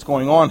see what's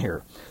going on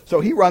here. So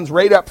he runs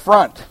right up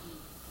front.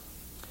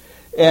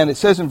 And it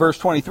says in verse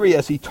 23,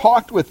 as he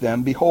talked with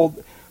them,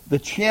 behold, the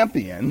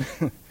champion,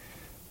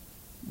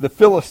 the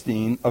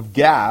Philistine of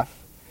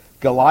Gath,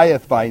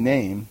 Goliath by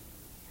name,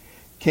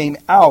 came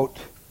out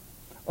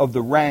of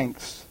the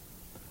ranks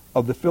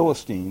of the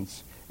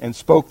Philistines and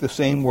spoke the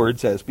same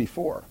words as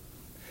before.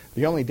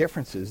 The only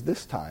difference is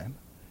this time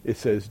it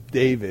says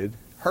David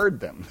heard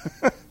them.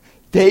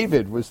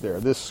 David was there,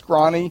 this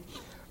scrawny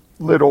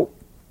little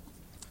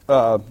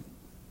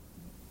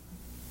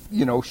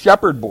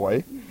shepherd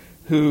boy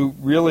who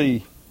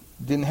really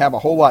didn't have a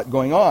whole lot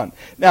going on.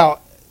 Now,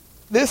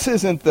 this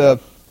isn't the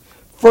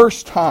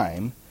first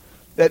time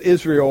that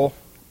Israel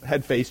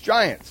had faced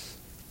giants.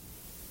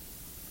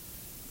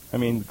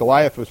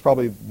 Goliath was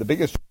probably the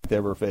biggest giant they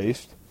ever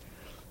faced.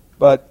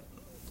 But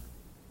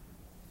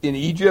in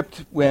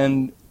Egypt,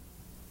 when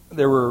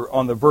they were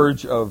on the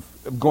verge of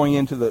going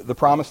into the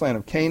promised land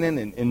of Canaan,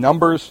 in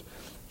Numbers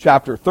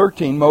chapter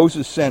 13,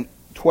 Moses sent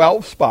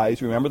 12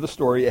 spies, remember the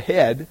story,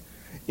 ahead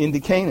into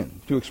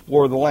Canaan to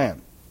explore the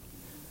land.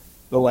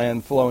 The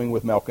land flowing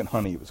with milk and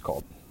honey, it was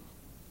called.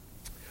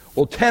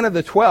 Well, 10 of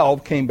the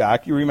 12 came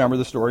back. You remember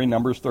the story,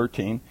 Numbers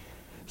 13.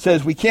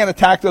 Says, we can't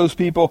attack those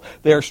people.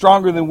 They are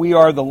stronger than we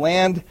are. The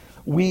land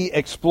we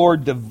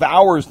explored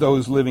devours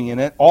those living in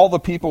it. All the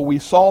people we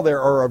saw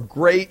there are of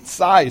great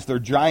size. They're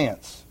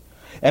giants.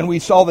 And we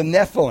saw the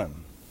Nephilim,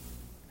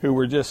 who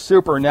were just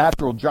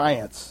supernatural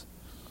giants.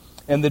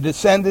 And the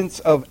descendants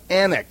of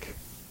Anak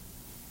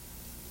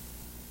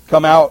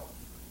come out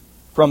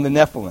from the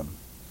Nephilim.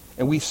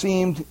 And we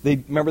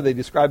they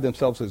described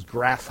themselves as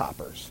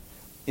grasshoppers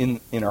in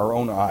our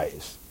own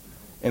eyes.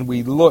 And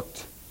we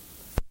looked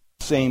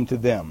the same to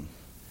them.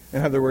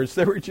 In other words,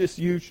 they were just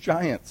huge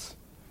giants.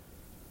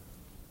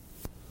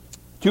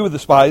 Two of the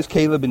spies,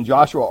 Caleb and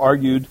Joshua,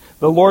 argued,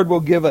 the Lord will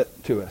give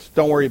it to us.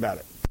 Don't worry about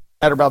it.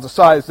 Doesn't matter about the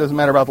size, doesn't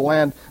matter about the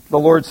land. The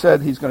Lord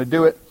said he's going to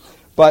do it.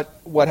 But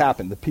what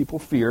happened? The people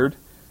feared.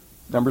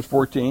 Numbers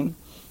 14.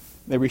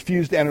 They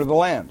refused to enter the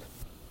land.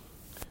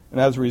 And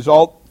as a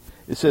result,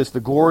 it says the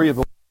glory of the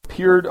Lord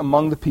appeared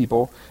among the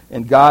people,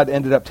 and God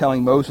ended up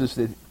telling Moses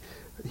that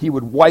he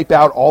would wipe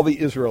out all the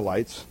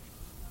Israelites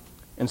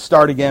and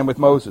start again with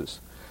Moses.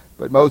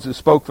 But Moses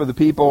spoke for the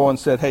people and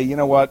said, hey, you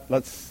know what,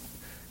 let's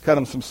cut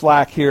them some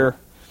slack here.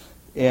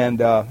 And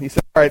he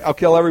said, all right, I'll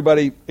kill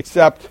everybody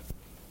except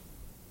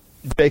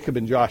Jacob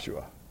and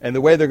Joshua. And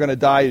the way they're going to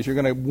die is you're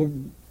going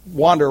to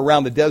wander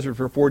around the desert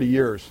for 40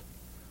 years.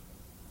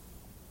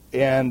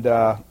 And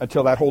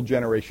until that whole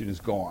generation is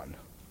gone.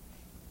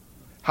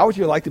 How would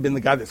you like to have been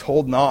the guy that's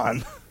holding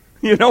on?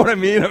 You know what I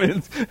mean? I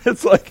mean,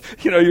 it's like,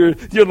 you're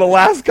the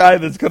last guy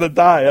that's going to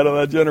die out of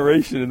that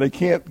generation, and they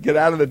can't get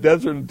out of the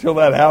desert until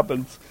that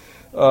happens.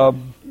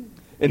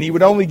 And he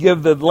would only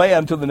give the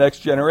land to the next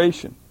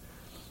generation.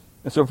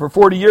 And so for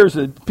 40 years,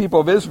 the people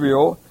of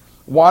Israel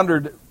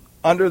wandered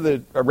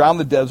around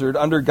the desert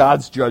under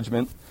God's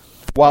judgment,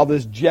 while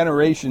this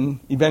generation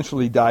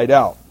eventually died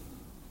out.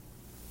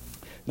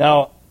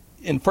 Now,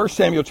 in 1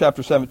 Samuel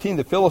chapter 17,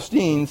 the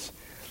Philistines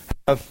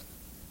have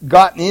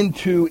gotten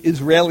into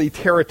Israeli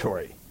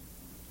territory.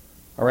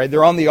 All right,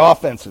 they're on the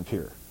offensive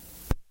here.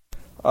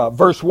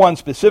 Verse 1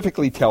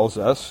 specifically tells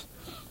us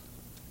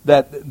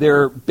that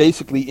they're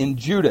basically in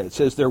Judah. It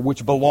says there,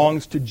 which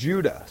belongs to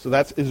Judah. So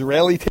that's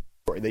Israeli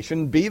territory. They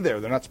shouldn't be there.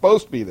 They're not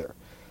supposed to be there.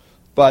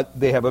 But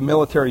they have a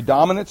military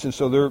dominance, and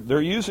so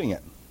they're using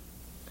it.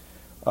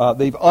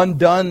 They've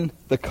undone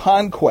the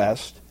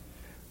conquest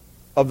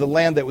of the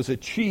land that was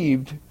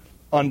achieved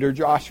under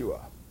Joshua,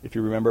 if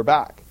you remember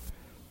back.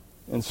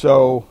 And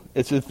so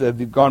it's as if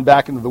they've gone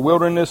back into the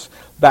wilderness,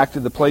 back to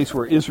the place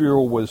where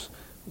Israel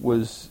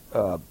was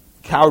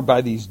cowed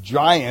by these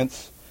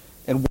giants,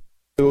 and one of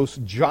those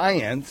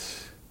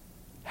giants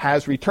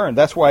has returned.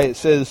 That's why it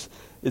says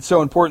it's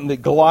so important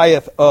that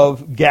Goliath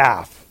of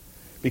Gath,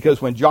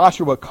 because when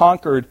Joshua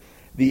conquered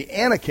the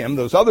Anakim,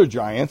 those other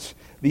giants,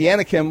 the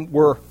Anakim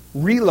were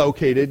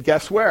relocated,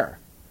 guess where?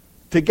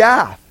 To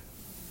Gath.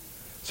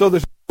 So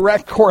there's a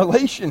direct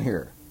correlation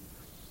here.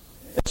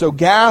 And so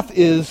Gath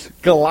is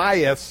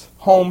Goliath's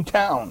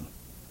hometown.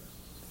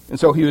 And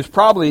so he was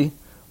probably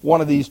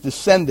one of these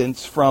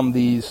descendants from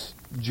these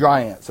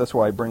giants. That's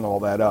why I bring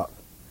all that up.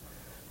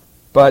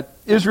 But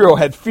Israel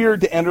had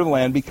feared to enter the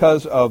land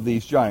because of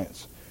these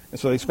giants. And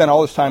so they spent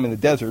all this time in the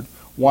desert,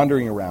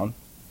 wandering around.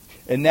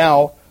 And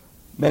now,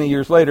 many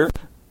years later,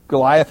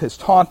 Goliath has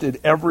taunted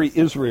every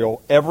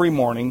Israel every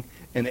morning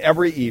and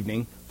every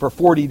evening for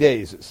 40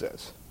 days, it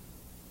says.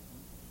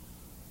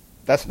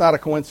 That's not a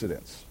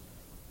coincidence.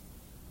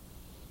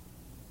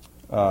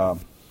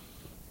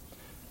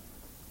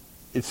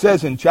 It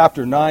says in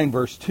chapter 9,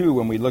 verse 2,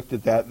 when we looked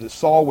at that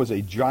Saul was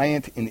a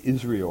giant in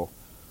Israel,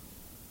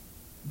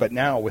 but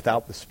now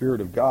without the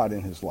Spirit of God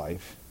in his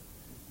life,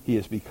 he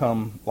has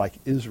become like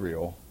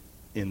Israel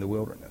in the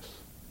wilderness.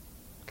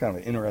 Kind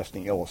of an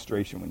interesting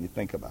illustration when you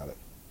think about it.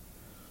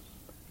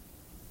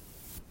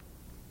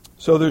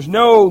 So there's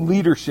no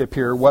leadership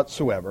here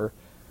whatsoever.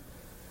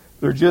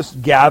 They're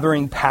just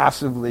gathering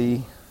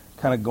passively,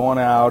 kind of going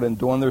out and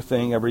doing their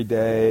thing every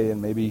day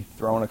and maybe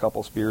throwing a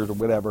couple spears or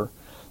whatever.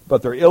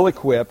 But they're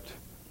ill-equipped.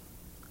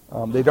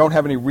 They don't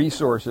have any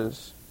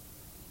resources.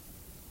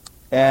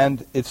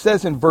 And it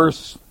says in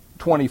verse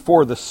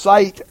 24, the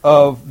sight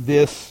of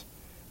this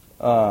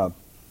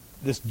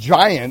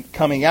giant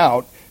coming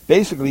out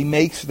basically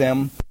makes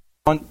them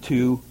want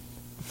to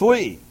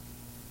flee.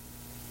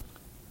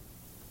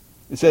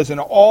 It says, and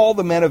all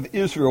the men of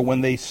Israel,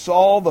 when they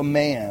saw the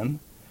man,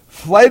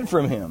 fled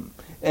from him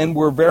and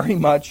were very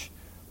much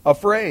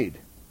afraid.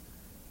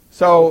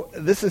 So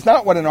this is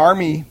not what an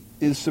army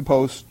is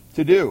supposed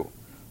to do.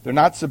 They're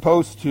not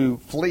supposed to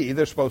flee,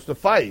 they're supposed to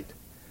fight.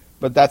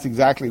 But that's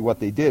exactly what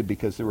they did,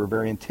 because they were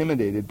very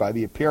intimidated by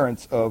the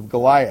appearance of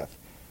Goliath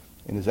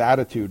and his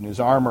attitude and his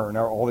armor and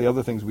all the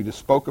other things we just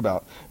spoke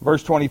about.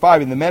 Verse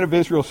 25, and the men of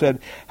Israel said,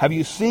 have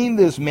you seen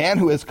this man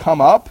who has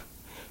come up?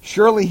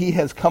 Surely he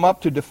has come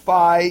up to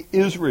defy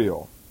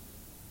Israel.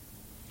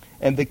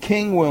 And the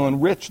king will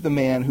enrich the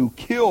man who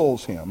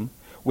kills him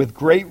with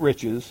great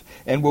riches,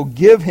 and will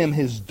give him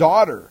his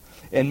daughter,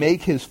 and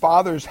make his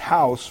father's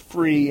house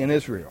free in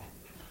Israel.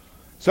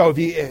 So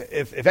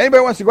if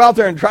anybody wants to go out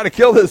there and try to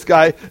kill this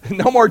guy,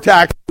 no more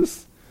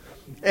taxes,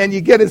 and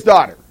you get his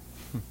daughter.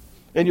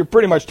 And you're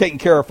pretty much taken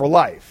care of for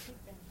life.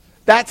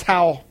 That's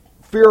how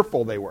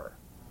fearful they were.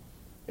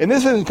 And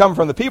this isn't coming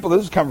from the people,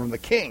 this is coming from the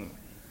king.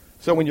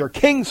 So when your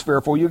king's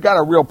fearful, you've got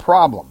a real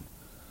problem.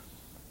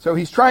 So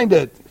he's trying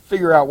to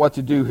figure out what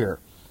to do here.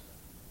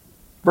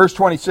 Verse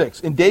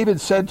 26, and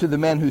David said to the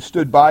men who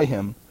stood by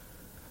him,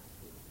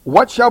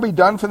 what shall be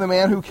done for the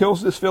man who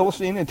kills this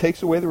Philistine and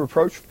takes away the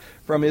reproach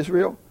from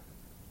Israel?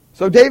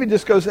 So David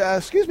just goes,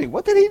 excuse me,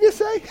 what did he just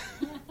say?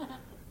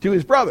 To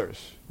his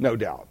brothers, no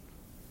doubt.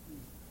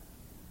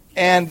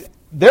 And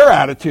their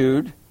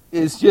attitude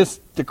is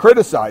just to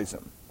criticize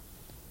him.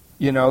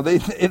 You know, they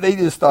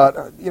just thought,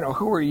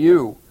 who are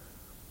you?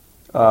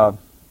 So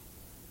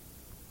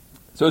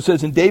it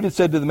says, and David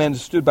said to the men who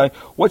stood by,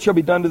 what shall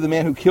be done to the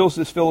man who kills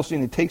this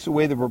Philistine and takes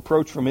away the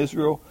reproach from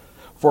Israel?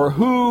 For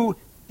who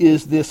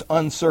is this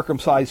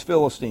uncircumcised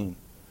Philistine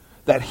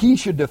that he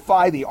should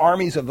defy the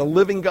armies of the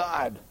living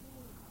God.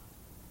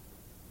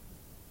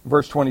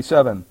 Verse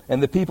 27,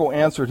 and the people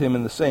answered him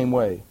in the same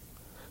way.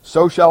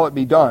 So shall it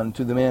be done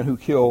to the man who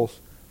kills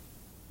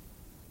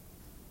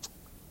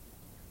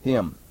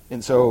him.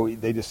 And so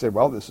they just said,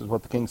 well, this is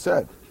what the king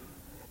said.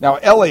 Now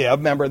Eliab,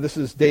 remember, this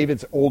is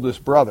David's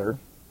oldest brother,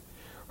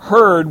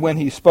 heard when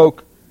he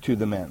spoke to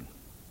the men.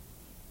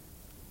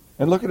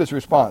 And look at his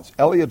response.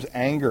 Eliab's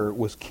anger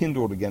was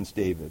kindled against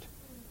David.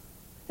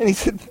 And he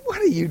said, what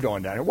are you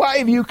doing down here? Why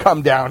have you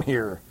come down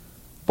here,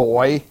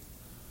 boy?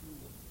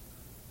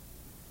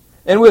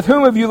 And with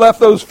whom have you left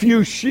those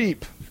few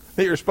sheep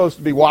that you're supposed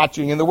to be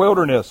watching in the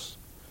wilderness?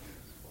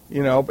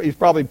 You know, he's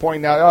probably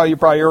pointing out, oh, you're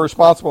probably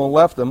irresponsible and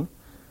left them.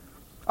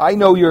 I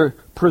know your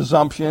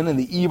presumption and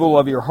the evil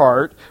of your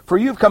heart, for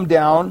you've come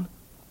down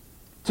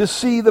to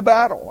see the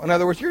battle. In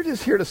other words, you're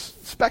just here to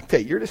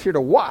spectate. You're just here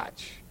to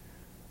watch.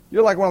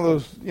 You're like one of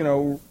those, you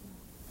know,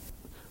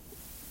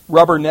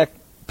 rubberneck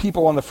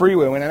people on the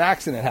freeway when an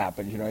accident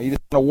happens. You know, you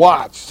just want to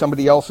watch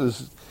somebody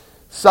else's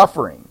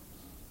suffering.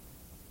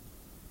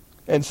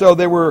 And so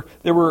they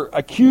were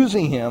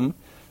accusing him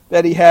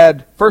that he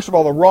had, first of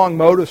all, the wrong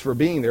motives for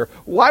being there.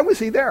 Why was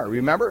he there?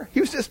 Remember? He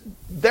was just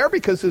there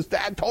because his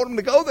dad told him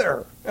to go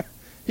there.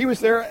 He was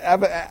there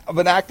of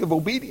an act of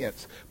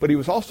obedience. But he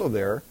was also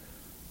there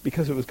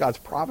because it was God's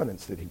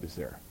providence that he was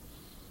there.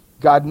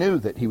 God knew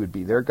that he would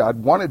be there.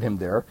 God wanted him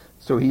there,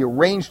 so he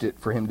arranged it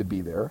for him to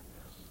be there.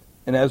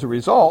 And as a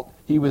result,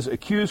 he was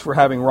accused for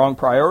having wrong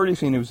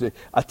priorities, and he was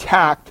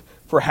attacked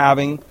for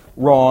having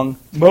wrong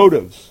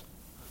motives.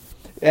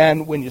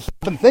 And when you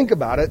stop and think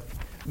about it,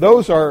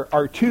 those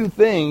are two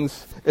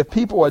things. If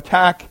people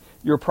attack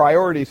your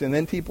priorities and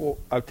then people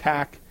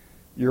attack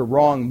your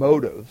wrong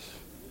motives,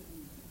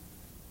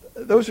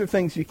 those are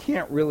things you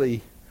can't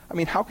really, I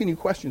mean, how can you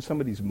question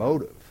somebody's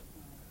motive?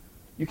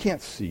 You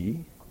can't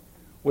see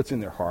what's in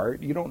their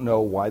heart. You don't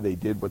know why they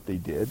did what they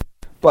did.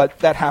 But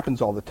that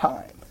happens all the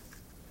time.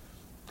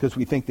 Because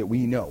we think that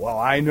we know. Well,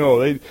 I know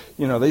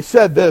they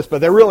said this,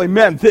 but they really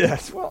meant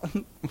this. Well,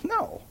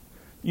 no.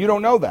 You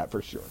don't know that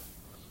for sure.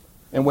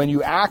 And when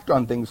you act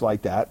on things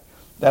like that,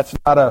 that's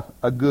not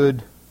a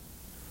good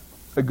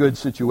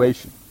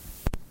situation.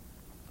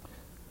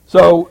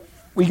 So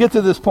we get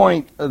to this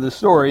point of the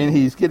story, and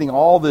he's getting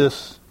all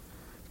this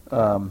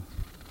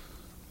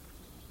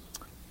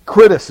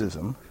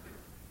criticism,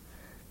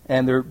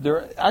 and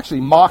they're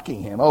actually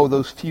mocking him. Oh,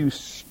 those few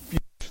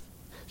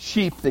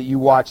sheep that you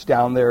watch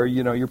down there,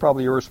 you know, you're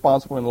probably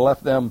irresponsible and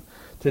left them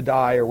to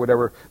die or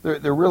whatever.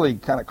 They're really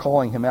kind of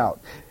calling him out.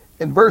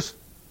 In verse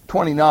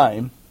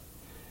 29,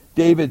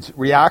 David's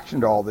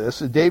reaction to all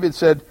this is David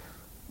said,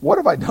 what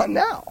have I done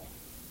now?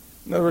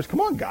 In other words,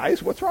 come on,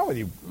 guys, what's wrong with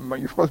you?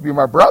 You're supposed to be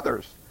my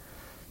brothers.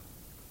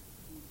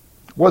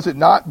 Was it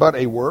not but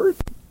a word?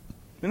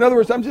 In other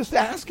words, I'm just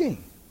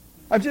asking.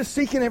 I'm just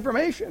seeking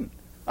information.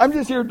 I'm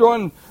just here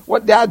doing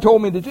what Dad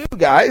told me to do,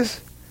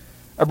 guys.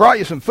 I brought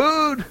you some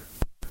food,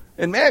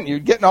 and man, you're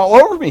getting all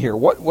over me here.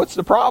 What's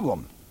the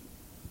problem?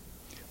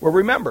 Well,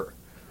 remember,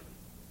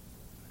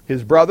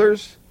 his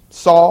brothers,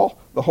 Saul,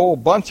 the whole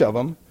bunch of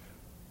them,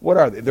 what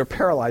are they? They're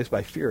paralyzed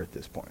by fear at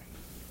this point.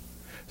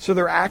 So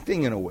they're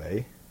acting in a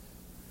way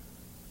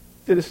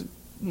that is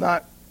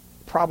not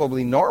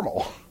probably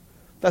normal.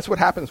 That's what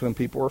happens when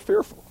people are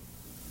fearful.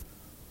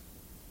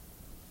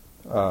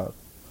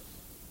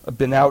 I've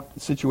been out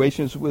in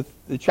situations with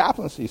the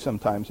chaplaincy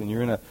sometimes, and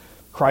you're in a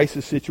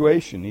crisis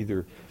situation.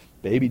 Either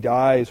baby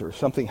dies or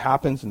something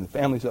happens and the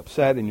family's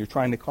upset and you're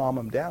trying to calm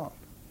them down.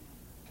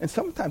 And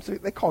sometimes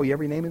they call you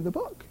every name in the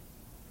book.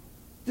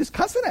 Just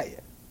cussing at you.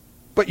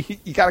 But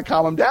you got to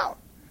calm them down.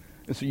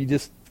 And so you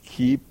just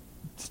keep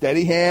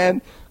steady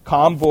hand,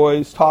 calm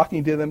voice,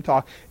 talking to them,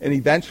 and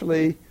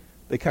eventually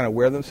they kind of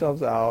wear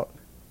themselves out.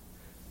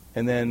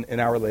 And then an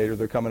hour later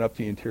they're coming up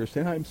to you in tears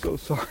saying, I'm so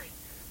sorry.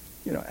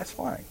 You know, that's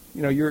fine.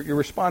 You know, you're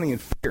responding in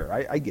fear.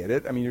 I get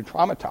it. I mean, you're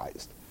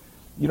traumatized.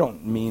 You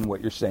don't mean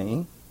what you're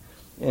saying.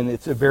 And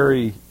it's a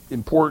very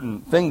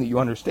important thing that you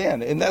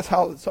understand. And that's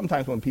how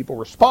sometimes when people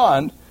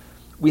respond,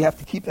 we have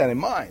to keep that in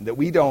mind, that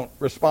we don't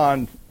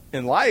respond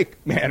in like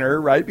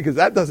manner, right? Because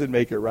that doesn't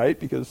make it right,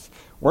 because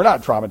we're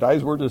not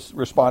traumatized. We're just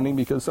responding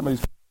because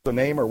somebody's a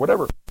name or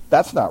whatever.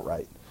 That's not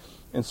right.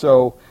 And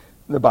so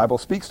the Bible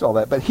speaks to all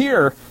that. But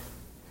here,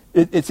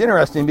 it's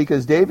interesting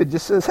because David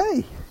just says,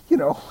 hey, you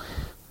know,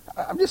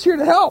 I'm just here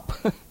to help.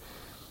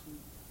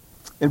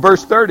 In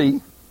verse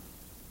 30,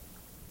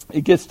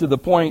 it gets to the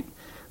point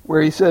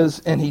where he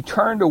says, and he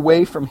turned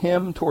away from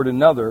him toward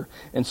another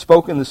and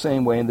spoke in the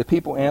same way, and the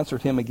people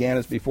answered him again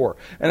as before.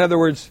 In other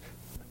words,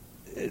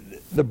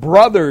 the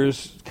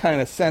brothers'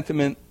 kind of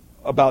sentiment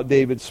about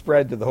David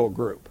spread to the whole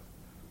group.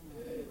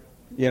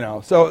 You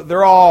know, so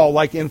they're all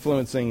like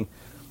influencing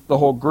the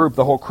whole group,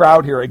 the whole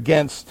crowd here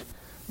against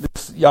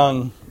this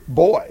young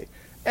boy.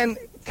 And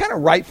kind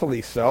of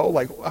rightfully so.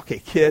 Like, okay,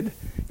 kid,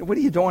 what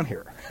are you doing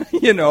here?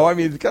 You know, I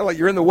mean, it's kind of like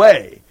you're in the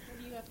way. What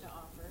do you have to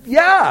offer?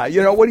 Yeah,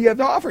 you know, what do you have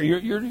to offer?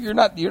 You're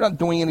not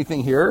doing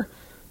anything here.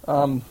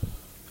 I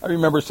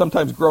remember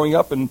sometimes growing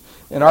up in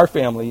our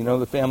family, you know,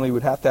 the family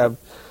would have to have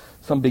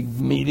some big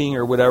meeting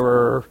or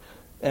whatever,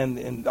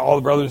 and all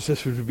the brothers and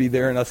sisters would be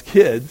there and us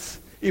kids,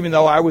 even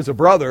though I was a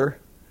brother,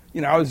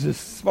 I was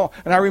just small.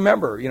 And I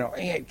remember,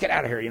 hey, get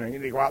out of here, you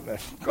need to go out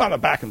in the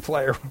back and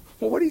play.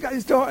 Well, what are you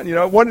guys doing?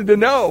 I wanted to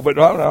know, but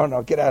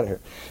no, get out of here.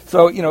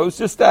 So, it was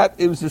just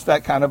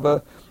that kind of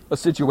a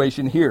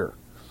situation here.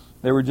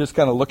 They were just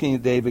kind of looking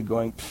at David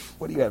going,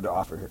 what do you have to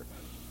offer here?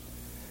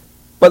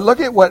 But look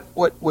at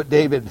what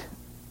David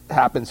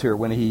happens here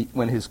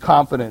when his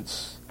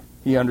confidence,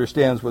 he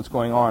understands what's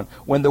going on.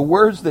 When the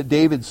words that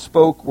David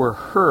spoke were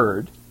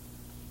heard,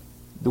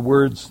 the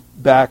words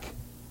back,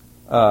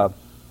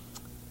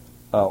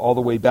 all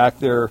the way back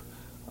there,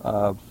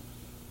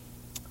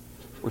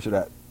 where's it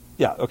at?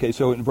 Yeah, okay,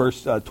 so in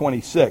verse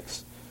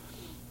 26,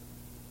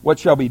 what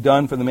shall be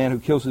done for the man who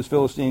kills this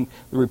Philistine,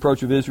 the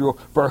reproach of Israel?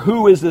 For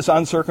who is this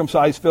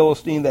uncircumcised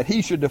Philistine that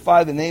he should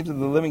defy the names of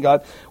the living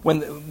God?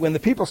 When the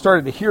people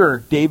started to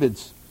hear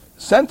David's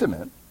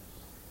sentiment,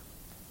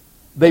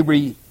 they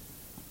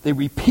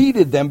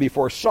repeated them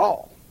before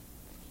Saul.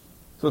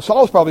 So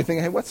Saul's probably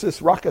thinking, hey, what's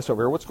this ruckus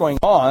over here? What's going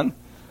on?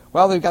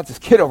 Well, they've got this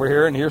kid over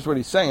here, and here's what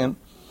he's saying.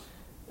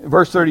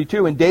 Verse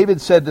 32, and David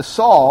said to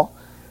Saul,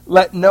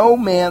 let no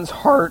man's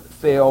heart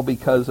fail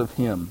because of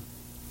him.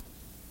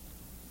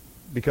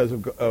 Because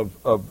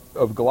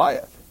of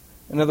Goliath.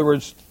 In other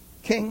words,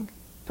 King,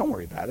 don't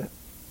worry about it.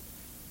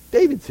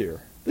 David's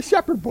here. The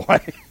shepherd boy.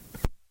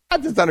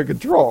 Got this under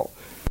control.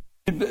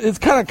 It's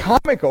kind of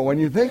comical when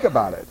you think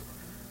about it.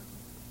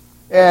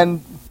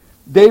 And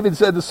David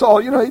said to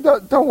Saul,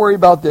 don't worry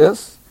about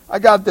this. I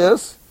got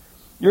this.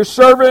 Your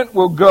servant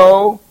will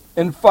go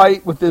and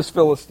fight with this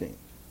Philistine.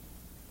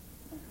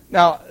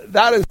 Now,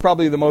 that is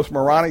probably the most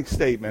moronic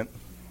statement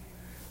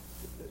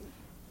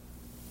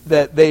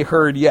that they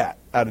heard yet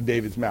out of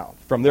David's mouth,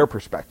 from their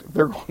perspective.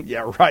 They're going,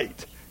 yeah,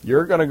 right.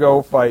 You're going to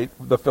go fight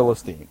the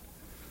Philistine.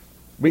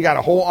 We got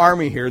a whole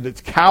army here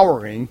that's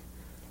cowering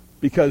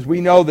because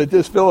we know that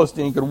this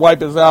Philistine could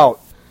wipe us out.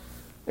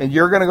 And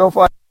you're going to go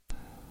fight.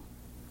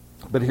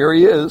 But here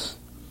he is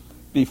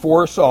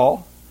before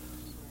Saul.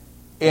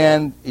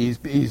 And he's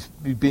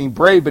being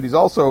brave, but he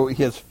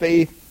has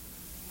faith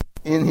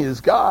in his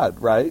God,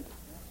 right?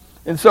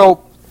 And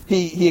so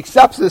he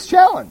accepts this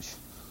challenge.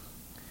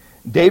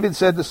 David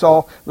said to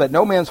Saul, let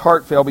no man's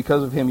heart fail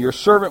because of him. Your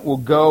servant will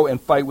go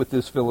and fight with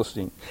this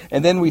Philistine.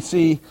 And then we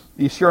see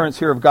the assurance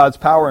here of God's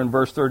power in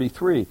verse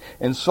 33.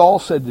 And Saul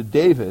said to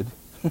David,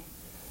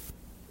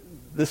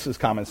 this is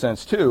common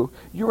sense too,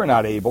 you are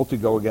not able to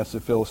go against the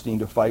Philistine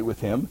to fight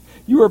with him.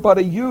 You are but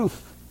a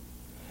youth,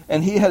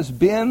 and he has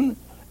been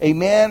a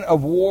man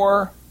of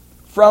war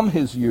from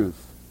his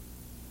youth.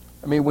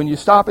 I mean, when you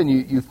stop and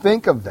you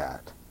think of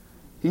that,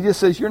 he just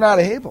says, you're not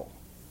able.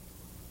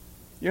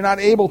 You're not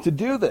able to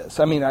do this.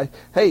 I mean, I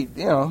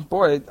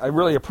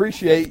really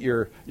appreciate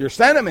your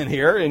sentiment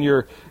here and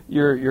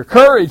your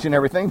courage and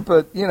everything,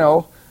 but,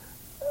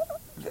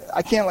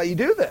 I can't let you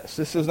do this.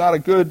 This is not a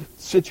good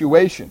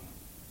situation.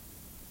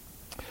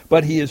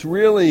 But he is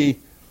really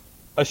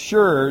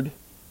assured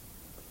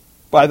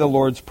by the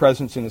Lord's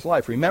presence in his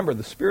life. Remember,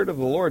 the Spirit of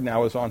the Lord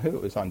now is on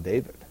who? Is on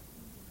David.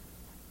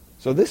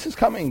 So this is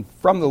coming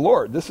from the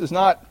Lord. This is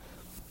not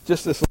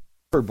just this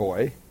shepherd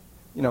boy.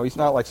 He's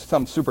not like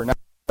some supernatural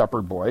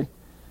shepherd boy.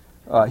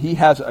 He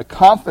has a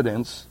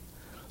confidence,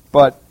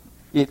 but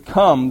it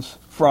comes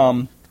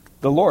from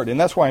the Lord. And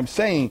that's why I'm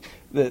saying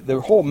that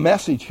the whole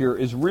message here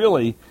is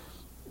really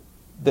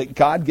that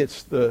God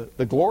gets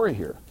the glory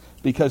here.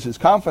 Because his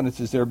confidence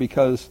is there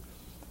because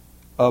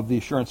of the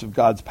assurance of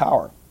God's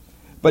power.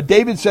 But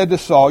David said to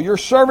Saul, your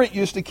servant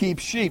used to keep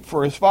sheep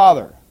for his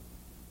father.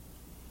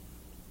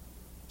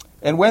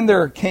 And when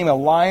there came a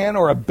lion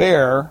or a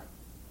bear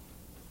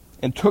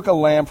and took a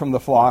lamb from the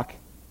flock,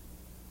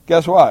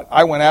 guess what?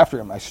 I went after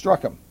him. I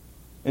struck him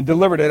and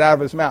delivered it out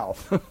of his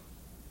mouth.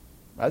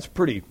 That's a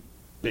pretty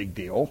big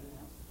deal.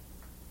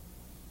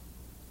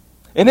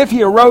 And if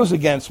he arose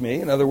against me,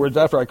 in other words,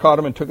 after I caught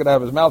him and took it out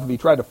of his mouth, if he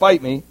tried to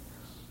fight me,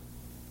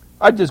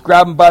 I'd just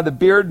grab him by the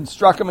beard and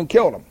struck him and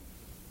killed him.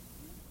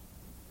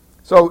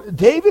 So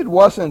David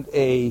wasn't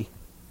this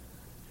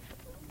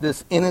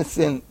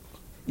innocent,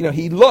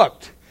 he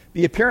looked,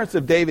 the appearance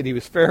of David, he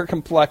was fair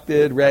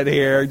complected, red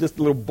hair, just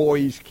a little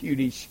boyish,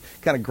 cutish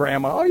kind of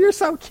grandma. Oh, you're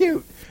so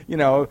cute. He's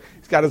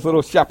got his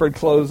little shepherd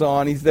clothes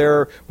on. He's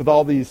there with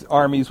all these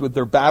armies with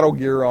their battle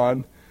gear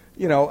on.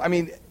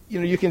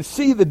 You can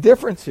see the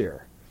difference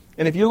here.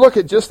 And if you look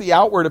at just the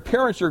outward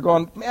appearance, you're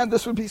going, man,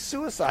 this would be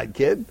suicide,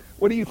 kid.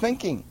 What are you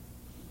thinking?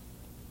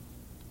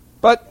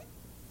 But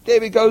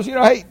David goes,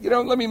 hey,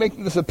 let me make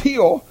this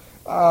appeal.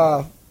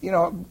 God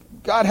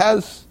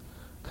has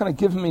kind of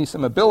given me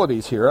some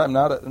abilities here. I'm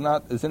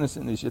not as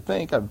innocent as you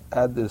think. I've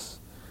had this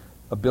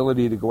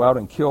ability to go out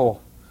and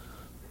kill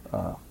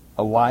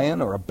a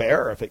lion or a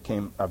bear if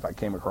I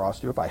came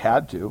across you, if I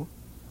had to.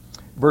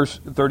 Verse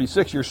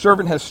 36, your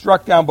servant has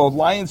struck down both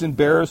lions and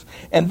bears,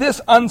 and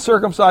this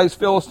uncircumcised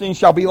Philistine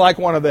shall be like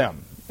one of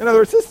them. In other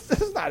words,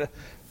 this is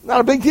not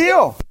a big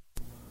deal.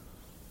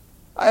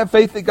 I have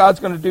faith that God's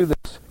going to do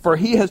this, for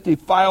he has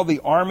defiled the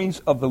armies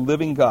of the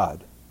living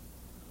God.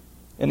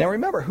 And now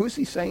remember, who's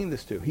he saying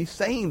this to? He's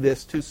saying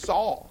this to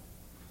Saul,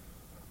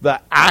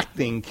 the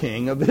acting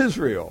king of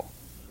Israel.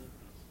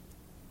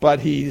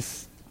 But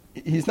he's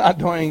not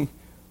doing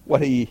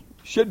what he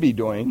should be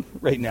doing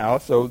right now.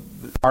 So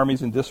the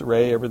army's in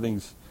disarray,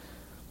 everything's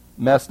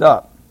messed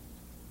up.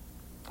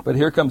 But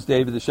here comes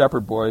David, the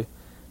shepherd boy,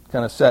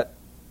 kind of set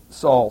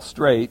Saul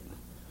straight.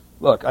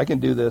 Look, I can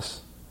do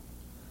this.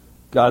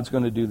 God's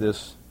going to do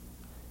this.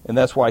 And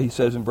that's why he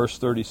says in verse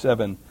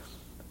 37,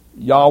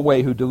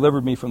 Yahweh, who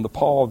delivered me from the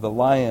paw of the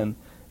lion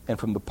and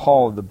from the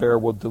paw of the bear,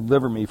 will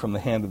deliver me from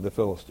the hand of the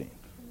Philistine.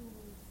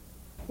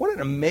 What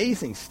an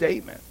amazing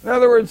statement. In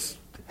other words,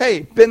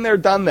 hey, been there,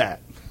 done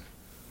that.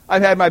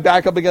 I've had my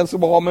back up against the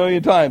wall a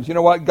million times. You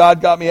know what? God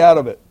got me out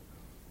of it.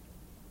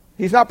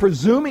 He's not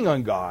presuming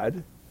on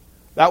God.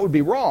 That would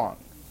be wrong,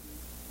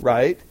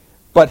 right?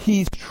 But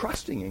he's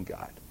trusting in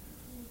God.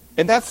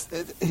 And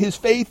his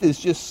faith is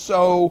just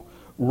so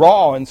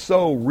raw and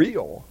so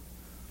real.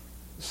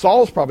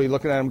 Saul's probably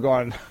looking at him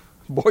going,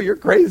 boy, you're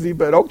crazy,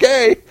 but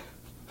okay.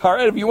 All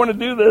right, if you want to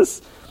do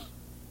this,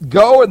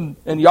 go and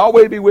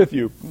Yahweh be with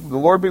you. The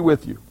Lord be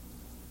with you.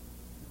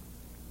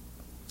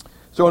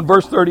 So in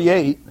verse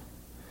 38,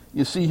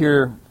 you see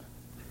here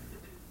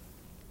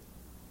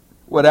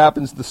what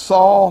happens to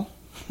Saul.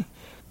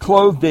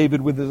 Clothed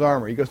David with his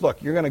armor. He goes,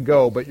 look, you're going to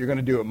go, but you're going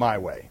to do it my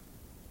way.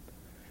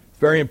 It's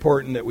very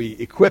important that we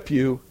equip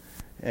you,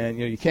 and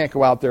you can't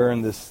go out there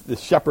in this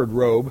shepherd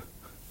robe.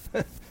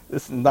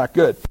 This is not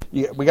good.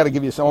 We got to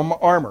give you some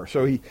armor.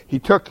 So he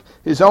took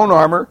his own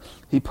armor.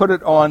 He put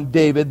it on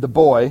David, the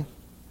boy.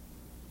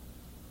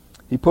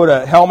 He put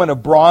a helmet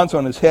of bronze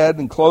on his head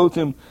and clothed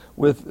him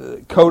with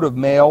a coat of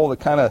mail, the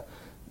kind of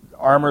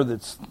armor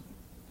that's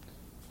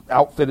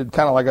outfitted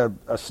kind of like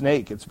a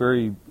snake. It's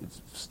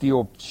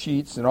steel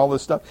sheets and all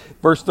this stuff.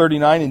 Verse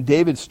 39, and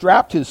David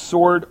strapped his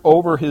sword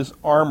over his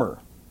armor,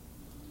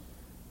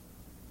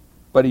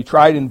 but he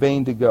tried in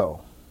vain to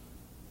go,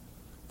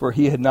 for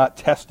he had not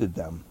tested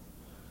them.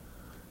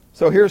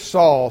 So here's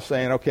Saul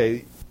saying,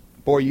 okay,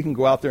 boy, you can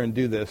go out there and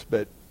do this,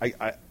 but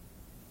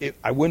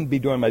I wouldn't be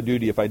doing my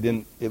duty if I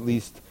didn't at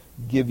least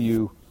give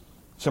you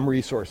some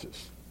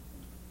resources.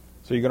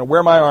 So you're going to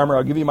wear my armor,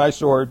 I'll give you my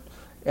sword,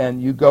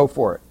 and you go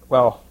for it.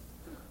 Well,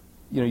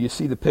 you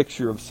see the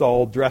picture of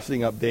Saul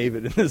dressing up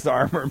David in his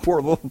armor, and poor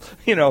little,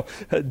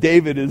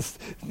 David is,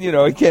 he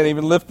can't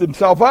even lift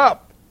himself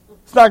up.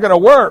 It's not going to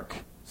work.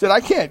 He said,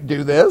 I can't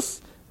do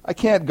this. I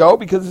can't go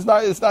because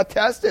it's not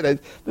tested.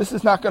 This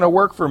is not going to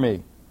work for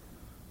me.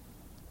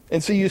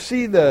 And so you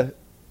see the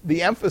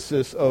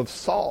emphasis of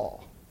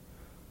Saul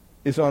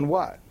is on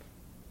what?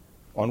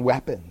 On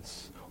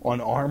weapons, on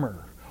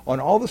armor, on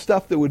all the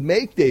stuff that would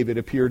make David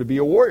appear to be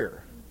a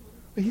warrior.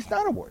 But he's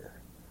not a warrior.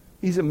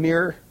 He's a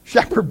mere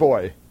shepherd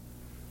boy.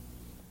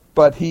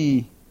 But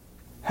he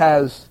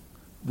has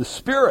the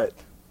Spirit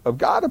of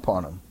God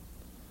upon him.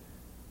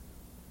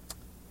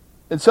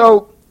 And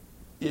so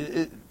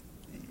you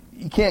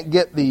can't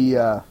get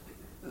the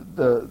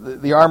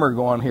armor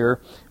going here.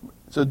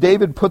 So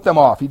David put them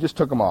off. He just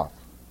took them off.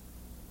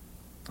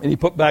 And he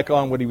put back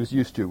on what he was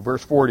used to.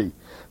 Verse 40.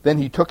 Then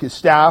he took his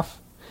staff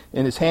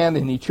in his hand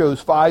and he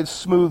chose 5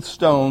 smooth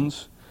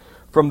stones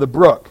from the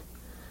brook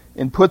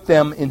and put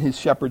them in his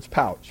shepherd's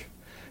pouch.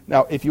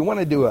 Now, if you want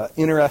to do an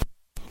interesting,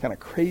 kind of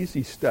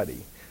crazy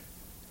study,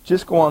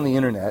 just go on the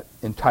internet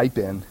and type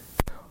in,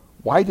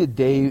 why did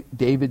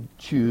David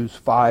choose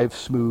 5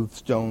 smooth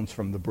stones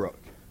from the brook?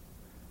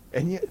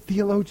 And yet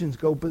theologians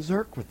go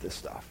berserk with this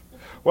stuff.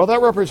 Well,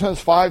 that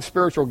represents 5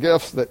 spiritual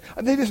gifts that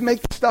they just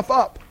make stuff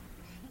up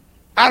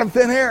out of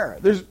thin air.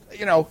 There's,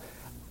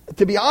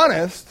 to be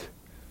honest,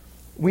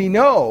 we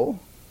know,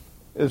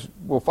 as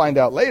we'll find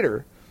out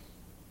later,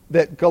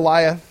 that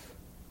Goliath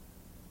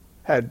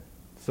had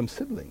some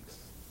siblings,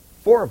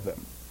 4 of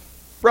them,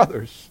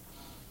 brothers.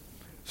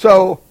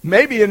 So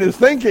maybe in his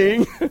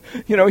thinking,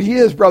 he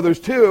has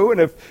brothers too,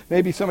 and if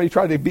maybe somebody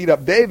tried to beat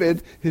up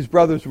David, his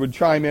brothers would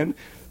chime in.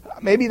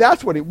 Maybe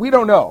that's what we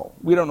don't know.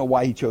 We don't know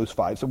why he chose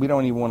 5, so we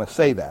don't even want to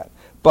say that.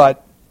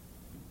 But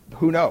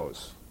who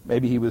knows?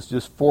 Maybe he was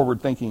just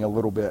forward thinking a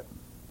little bit.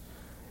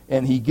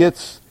 And he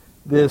gets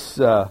this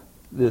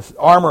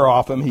armor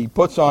off him. He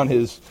puts on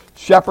his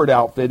shepherd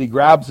outfit. He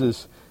grabs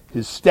his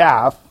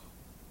staff.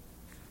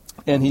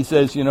 And he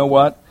says, you know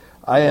what?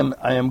 I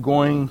am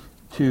going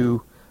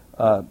to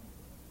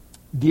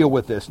deal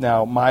with this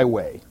now my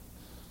way.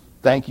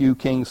 Thank you,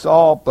 King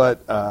Saul,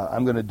 but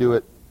I'm going to do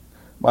it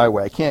my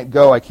way. I can't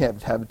go. I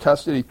can't have it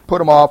tested. He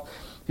put him off.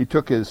 He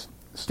took his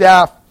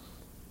staff,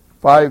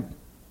 5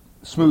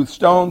 smooth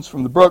stones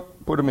from the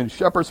brook, put them in his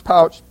shepherd's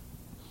pouch,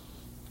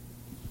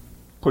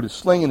 put his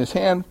sling in his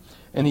hand,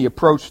 and he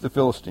approached the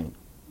Philistine.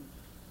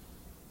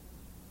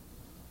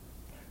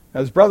 Now,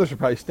 his brothers are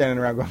probably standing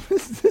around going,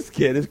 this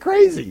kid is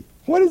crazy.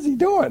 What is he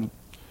doing?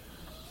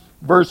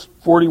 Verse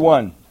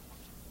 41.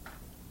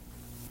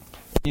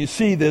 You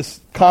see this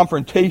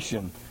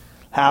confrontation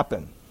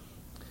happen.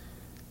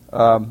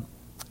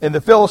 And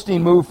the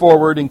Philistine moved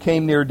forward and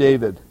came near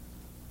David.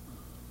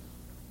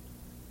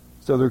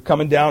 So they're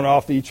coming down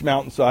off each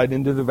mountainside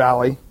into the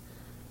valley.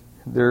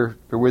 They're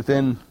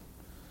within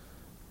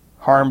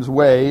harm's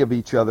way of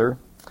each other,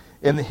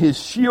 and his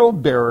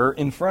shield bearer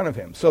in front of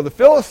him. So the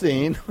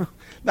Philistine,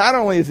 not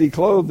only is he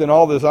clothed in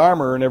all this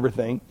armor and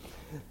everything,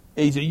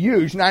 he's a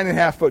huge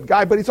 9.5-foot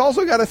guy, but he's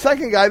also got a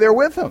second guy there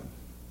with him.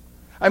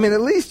 I mean,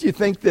 at least you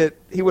think that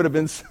he would have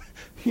been,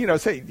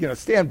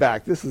 stand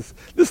back.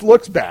 This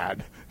looks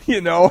bad.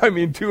 I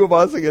mean, two of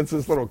us against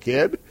this little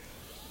kid.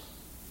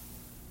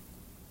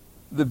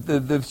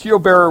 The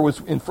shield bearer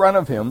was in front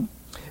of him,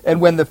 and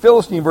when the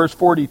Philistine, verse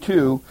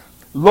 42,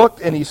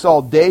 looked and he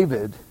saw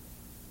David,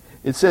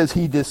 it says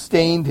he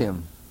disdained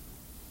him.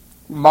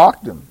 He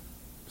mocked him.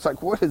 It's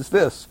like, what is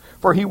this?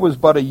 For he was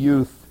but a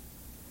youth,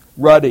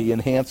 ruddy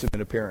and handsome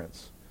in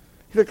appearance.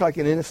 He looked like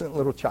an innocent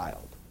little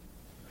child.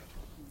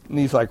 And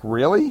he's like,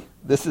 really?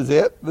 This is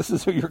it? This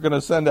is who you're going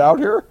to send out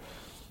here?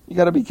 You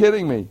got to be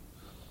kidding me.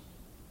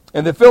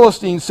 And the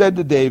Philistine said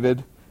to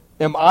David,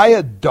 am I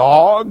a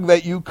dog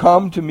that you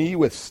come to me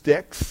with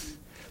sticks?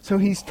 So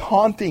he's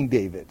taunting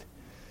David.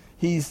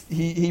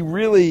 He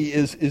really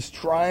is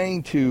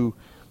trying to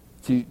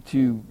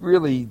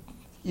really,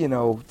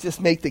 just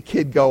make the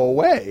kid go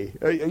away.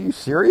 Are you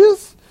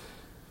serious?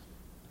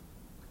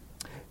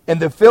 And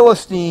the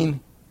Philistine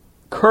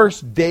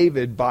cursed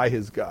David by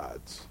his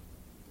gods.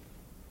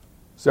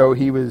 So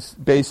he was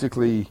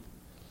basically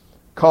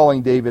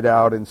calling David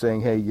out and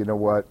saying, hey, you know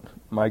what?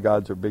 My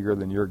gods are bigger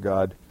than your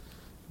God.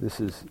 This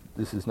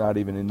is not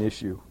even an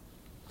issue.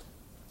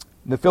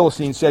 And the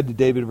Philistine said to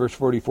David, verse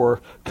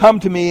 44, come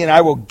to me, and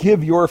I will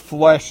give your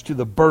flesh to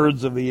the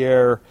birds of the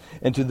air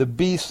and to the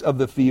beasts of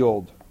the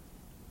field.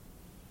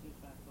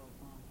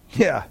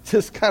 Yeah,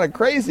 just kind of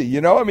crazy,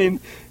 I mean,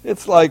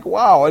 it's like,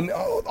 wow. And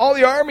all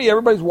the army,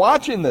 everybody's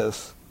watching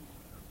this.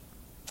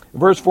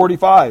 Verse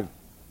 45.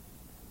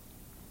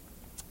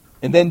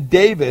 And then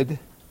David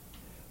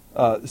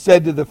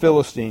said to the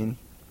Philistine,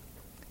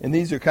 and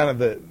these are kind of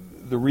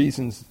the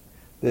reasons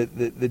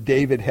that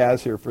David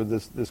has here for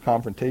this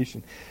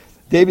confrontation.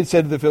 David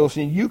said to the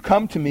Philistine, you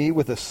come to me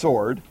with a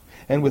sword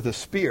and with a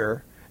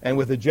spear and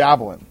with a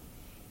javelin.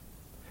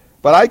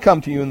 But I come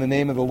to you in the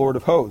name of the Lord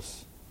of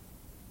hosts,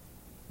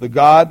 the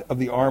God of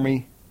the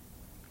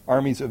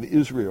armies of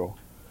Israel,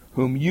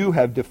 whom you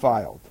have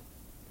defiled.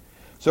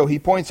 So he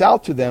points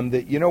out to them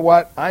that, you know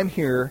what, I'm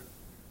here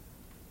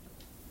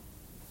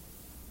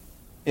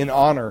in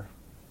honor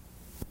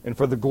and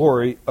for the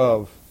glory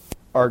of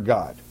our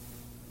God.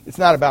 It's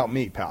not about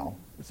me, pal.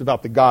 It's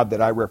about the God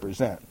that I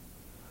represent.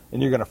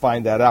 And you're going to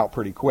find that out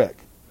pretty quick.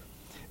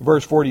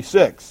 Verse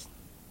 46.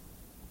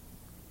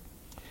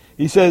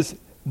 He says,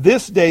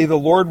 this day the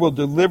Lord will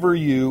deliver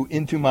you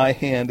into my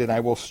hand, and I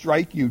will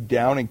strike you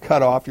down and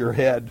cut off your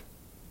head.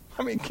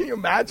 I mean, can you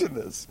imagine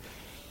this?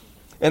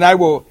 And I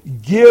will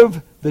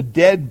give the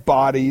dead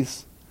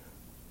bodies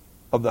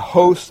of the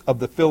hosts of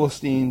the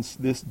Philistines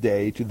this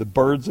day to the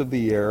birds of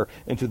the air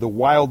and to the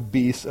wild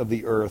beasts of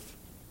the earth,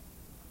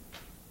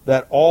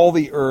 that all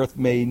the earth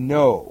may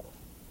know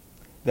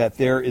that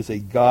there is a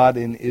God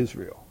in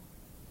Israel.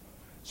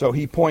 So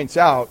he points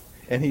out,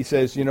 and he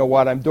says, you know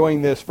what, I'm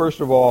doing this,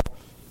 first of all,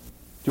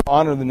 to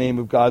honor the name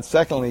of God.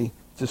 Secondly,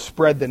 to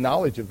spread the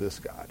knowledge of this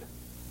God.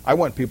 I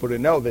want people to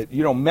know that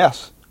you don't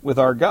mess with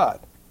our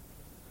God.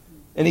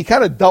 And he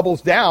kind of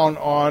doubles down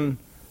on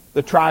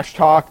the trash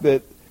talk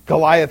that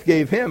Goliath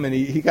gave him, and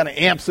he kind of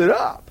amps it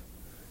up.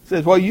 He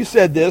says, well, you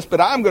said this, but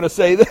I'm going to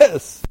say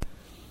this.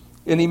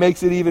 And he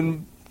makes it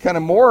even kind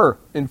of more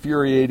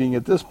infuriating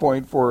at this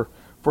point for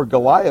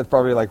Goliath,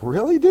 probably like,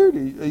 really,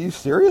 dude? Are you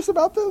serious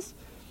about this?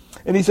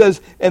 And he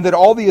says, and that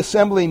all the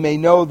assembly may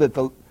know that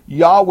the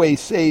Yahweh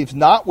saves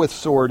not with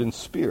sword and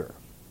spear.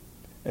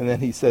 And then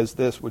he says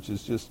this, which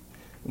is just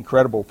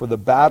incredible. For the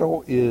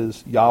battle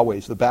is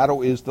Yahweh's, the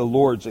battle is the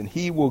Lord's, and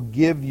he will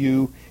give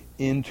you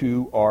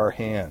into our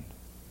hand.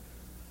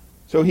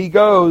 So he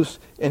goes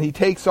and he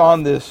takes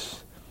on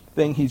this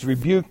thing. He's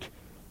rebuked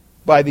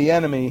by the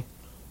enemy,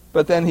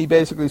 but then he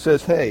basically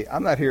says, hey,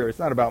 I'm not here. It's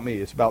not about me.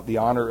 It's about the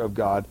honor of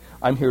God.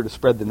 I'm here to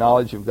spread the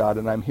knowledge of God,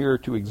 and I'm here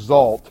to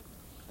exalt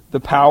the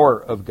power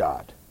of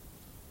God.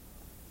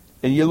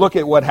 And you look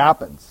at what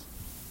happens.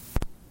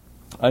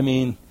 I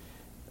mean,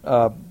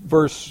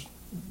 verse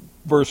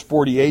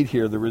 48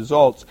 here, the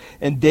results.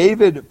 And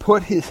David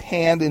put his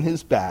hand in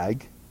his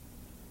bag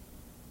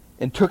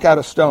and took out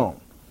a stone,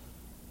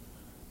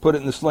 put it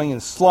in the sling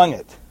and slung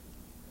it,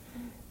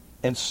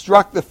 and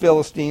struck the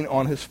Philistine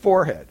on his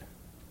forehead.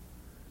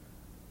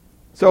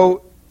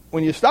 So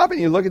when you stop and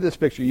you look at this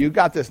picture, you've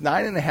got this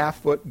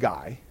 9.5-foot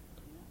guy.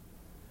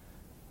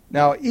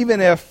 Now,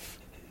 even if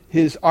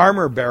his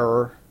armor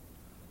bearer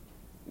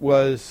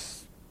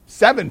was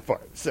 7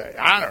 foot, say,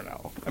 I don't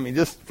know. I mean,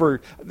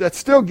 that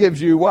still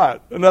gives you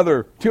what?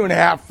 Another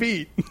 2.5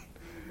 feet.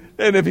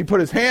 And if he put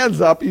his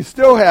hands up, he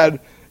still had,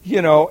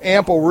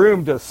 ample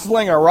room to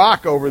sling a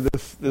rock over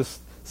this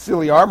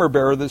silly armor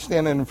bearer that's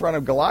standing in front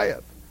of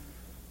Goliath.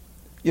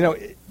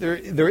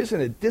 There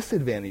isn't a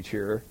disadvantage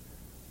here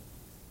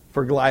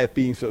for Goliath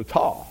being so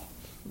tall,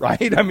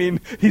 right? I mean,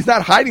 he's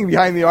not hiding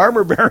behind the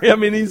armor bearer. I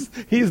mean,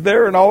 he's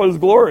there in all his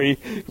glory,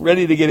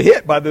 ready to get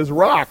hit by this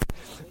rock.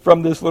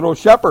 from this little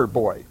shepherd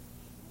boy.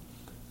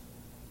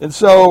 And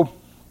so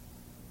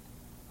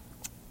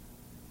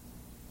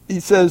he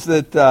says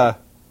that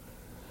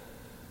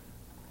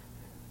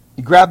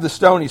he grabbed the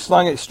stone, he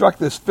slung it, struck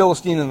this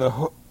Philistine in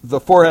the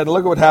forehead. And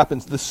look at what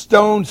happens. The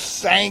stone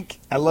sank,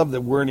 I love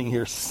the wording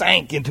here,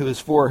 sank into his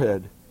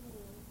forehead.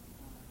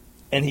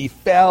 And he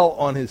fell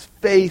on his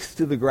face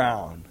to the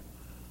ground.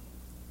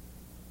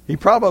 He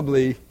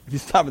probably, if you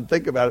stop and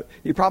think about it,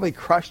 he probably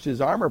crushed his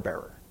armor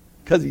bearer.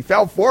 Because he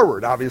fell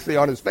forward, obviously,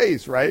 on his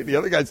face, right? The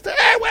other guy said,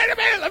 hey, wait a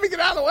minute, let me get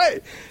out of the way.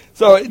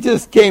 So it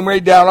just came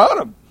right down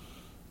on him.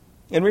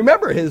 And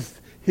remember,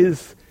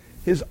 his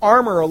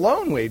armor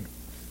alone weighed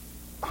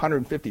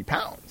 150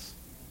 pounds.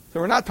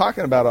 So we're not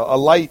talking about a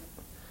light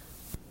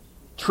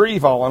tree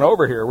falling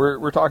over here.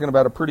 We're talking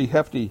about a pretty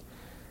hefty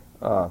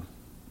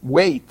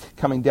weight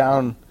coming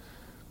down.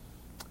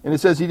 And it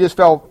says he just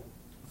fell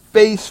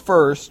face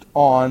first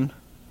on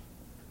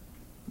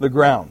the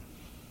ground.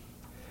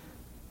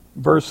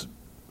 Verse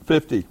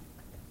 50.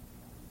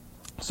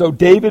 So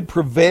David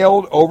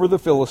prevailed over the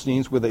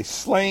Philistines with a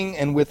sling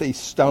and with a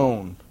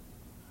stone,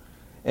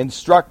 and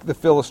struck the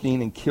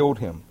Philistine and killed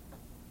him.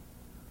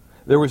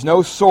 There was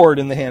no sword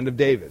in the hand of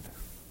David.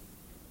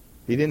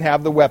 He didn't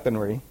have the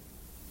weaponry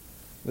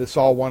that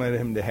Saul wanted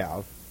him to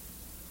have.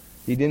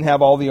 He didn't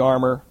have all the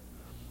armor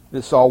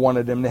that Saul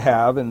wanted him to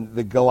have and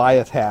that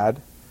Goliath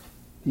had.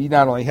 He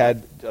not only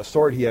had a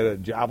sword, he had a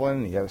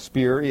javelin, he had a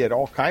spear, he had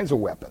all kinds of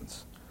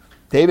weapons.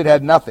 David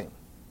had nothing.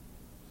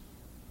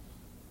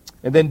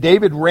 And then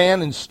David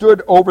ran and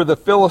stood over the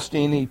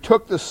Philistine. He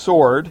took the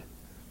sword.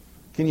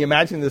 Can you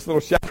imagine this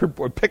little shepherd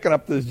boy picking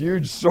up this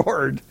huge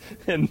sword?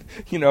 And,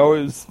 it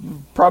was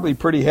probably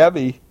pretty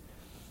heavy.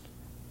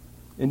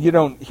 And you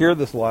don't hear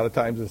this a lot of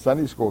times in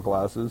Sunday school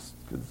classes,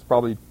 because it's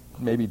probably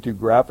maybe too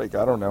graphic,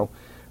 I don't know.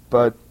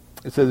 But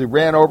it says he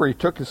ran over, he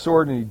took his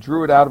sword, and he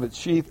drew it out of its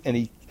sheath, and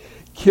he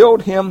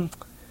killed him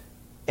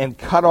and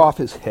cut off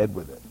his head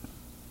with it.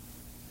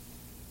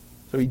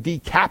 So he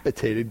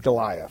decapitated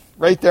Goliath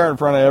right there in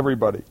front of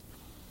everybody.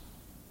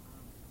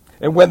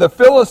 And when the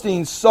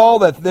Philistines saw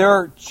that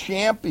their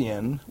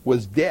champion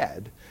was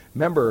dead,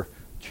 remember,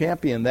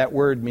 champion, that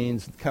word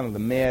means kind of the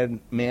man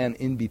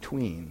in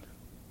between.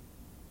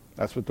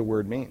 That's what the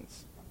word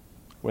means.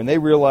 When they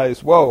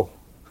realized, whoa,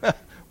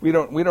 we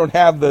don't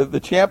have the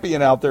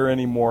champion out there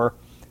anymore,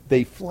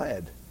 they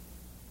fled.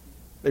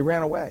 They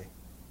ran away.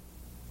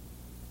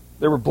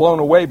 They were blown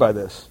away by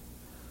this.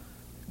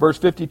 Verse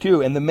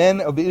 52, and the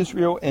men of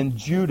Israel and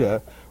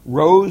Judah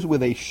rose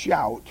with a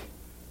shout,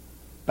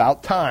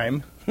 about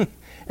time,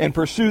 and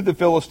pursued the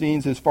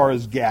Philistines as far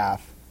as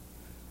Gath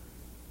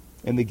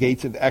and the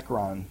gates of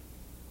Ekron,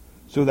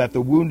 so that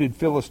the wounded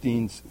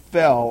Philistines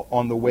fell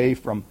on the way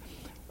from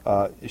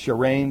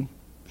Shaaraim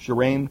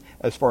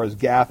as far as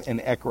Gath and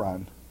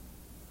Ekron.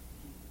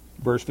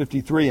 Verse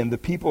 53, and the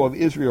people of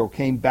Israel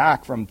came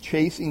back from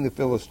chasing the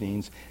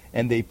Philistines,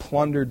 and they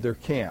plundered their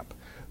camp.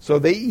 So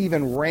they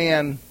even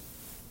ran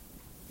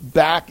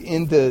back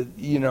into,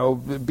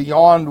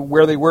 beyond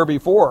where they were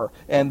before.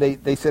 And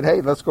they said,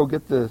 hey, let's go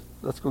get the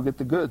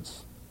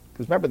goods.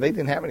 Because remember, they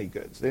didn't have any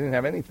goods. They didn't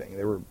have anything.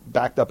 They were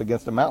backed up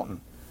against a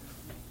mountain.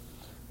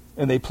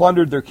 And they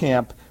plundered their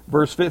camp.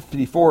 Verse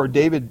 54,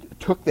 David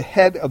took the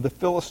head of the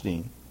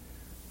Philistine,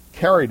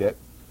 carried it,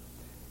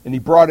 and he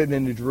brought it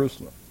into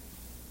Jerusalem.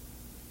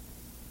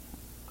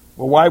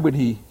 Well, why would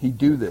he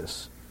do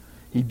this?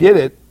 He did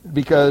it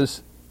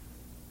because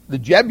the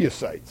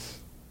Jebusites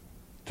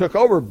took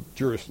over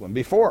Jerusalem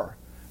before.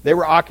 They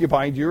were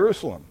occupying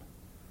Jerusalem.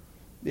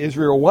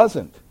 Israel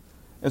wasn't.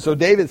 And so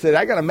David said,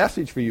 I got a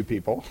message for you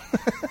people.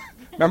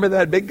 Remember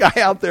that big guy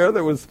out there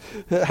that was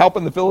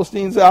helping the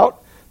Philistines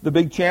out? The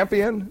big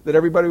champion that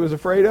everybody was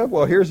afraid of?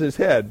 Well, here's his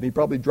head. And he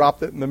probably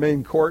dropped it in the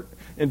main court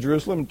in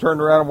Jerusalem and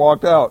turned around and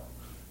walked out.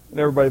 And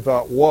everybody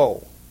thought,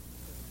 whoa,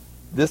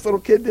 this little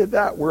kid did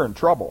that? We're in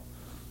trouble.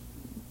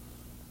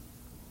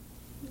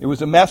 It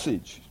was a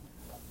message.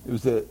 It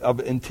was of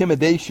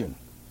intimidation.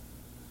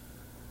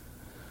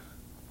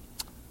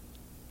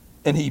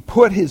 And he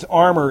put his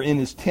armor in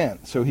his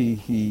tent. So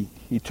he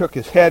took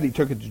his head, he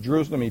took it to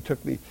Jerusalem, he took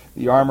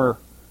the armor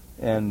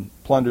and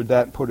plundered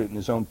that and put it in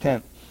his own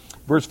tent.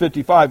 Verse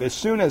 55, as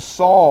soon as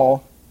saw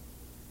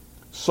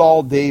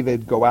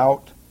David go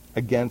out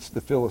against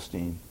the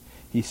Philistine,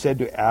 he said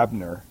to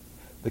Abner,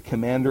 the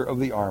commander of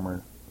the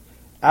armor,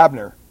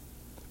 Abner,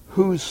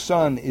 whose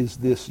son is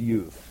this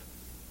youth?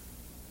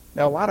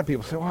 Now, a lot of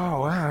people say,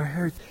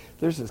 wow,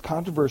 there's this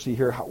controversy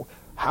here.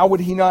 How would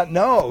he not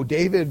know?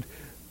 David,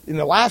 in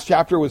the last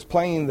chapter, was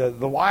playing the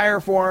lyre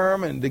for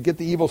him and to get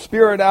the evil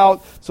spirit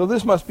out. So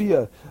this must be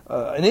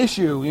an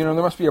issue. There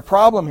must be a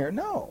problem here.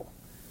 No.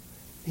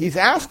 He's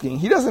asking.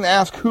 He doesn't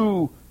ask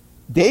who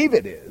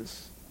David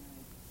is.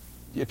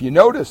 If you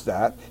notice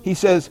that, he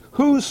says,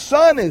 whose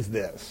son is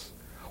this?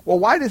 Well,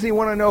 why does he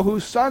want to know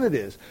whose son it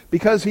is?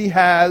 Because he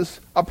has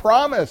a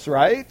promise,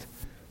 right?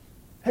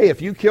 Hey,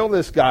 if you kill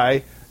this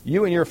guy,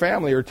 you and your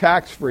family are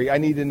tax-free. I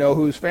need to know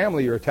whose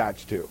family you're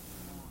attached to.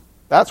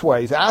 That's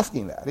why he's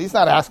asking that. He's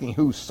not asking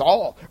who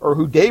Saul or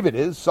who David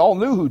is. Saul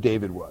knew who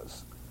David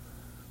was.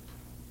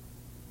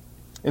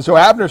 And so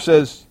Abner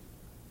says,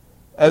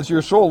 as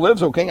your soul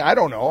lives, O king, I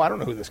don't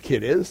know who this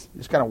kid is.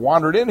 He's kind of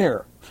wandered in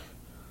here.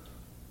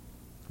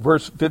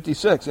 Verse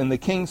 56, and the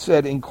king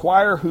said,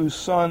 inquire whose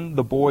son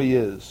the boy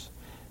is.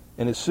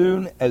 And as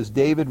soon as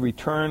David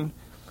returned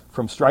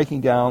from striking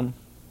down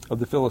of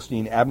the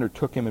Philistine, Abner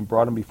took him and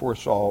brought him before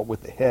Saul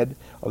with the head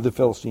of the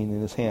Philistine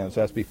in his hands.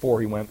 That's before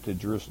he went to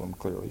Jerusalem,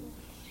 clearly.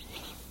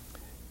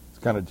 It's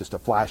kind of just a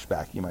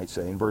flashback, you might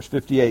say. In verse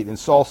 58, and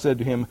Saul said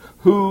to him,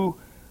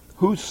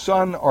 whose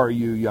son are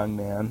you, young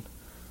man?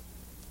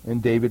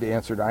 And David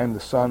answered, I am the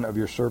son of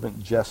your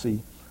servant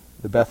Jesse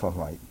the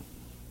Bethlehemite.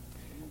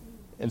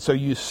 And so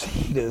you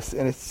see this,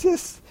 and it's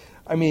just,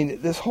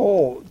 this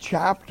whole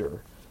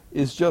chapter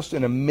is just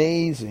an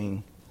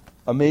amazing,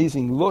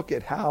 amazing look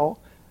at how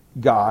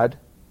God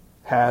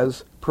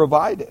has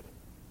provided.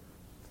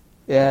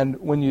 And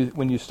when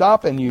you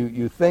stop and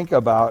you think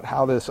about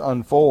how this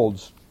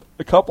unfolds,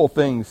 a couple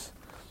things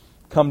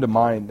come to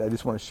mind I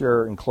just want to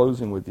share in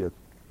closing with you.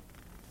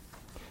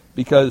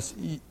 Because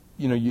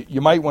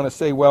you might want to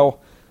say,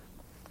 well,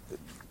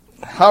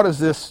 how does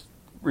this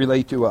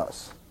relate to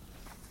us?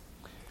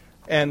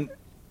 And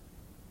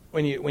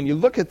when you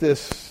look at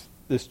this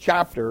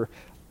chapter,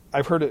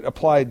 I've heard it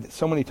applied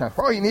so many times.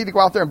 Oh, you need to go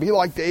out there and be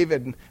like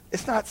David. And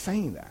it's not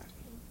saying that.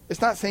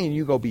 It's not saying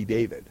you go be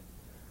David.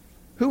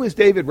 Who is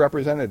David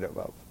representative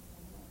of?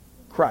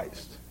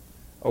 Christ.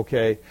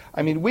 Okay?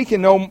 We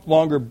can no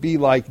longer be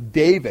like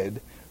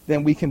David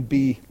than we can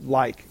be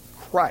like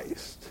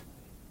Christ.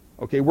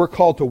 Okay? We're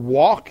called to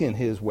walk in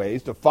his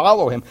ways, to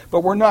follow him,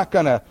 but we're not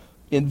going to,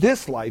 in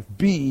this life,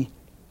 be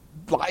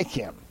like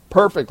him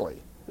perfectly.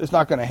 It's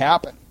not going to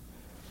happen.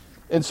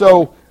 And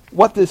so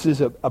what this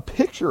is a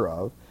picture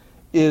of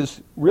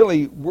is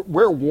really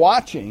we're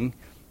watching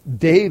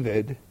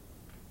David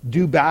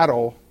do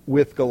battle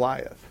with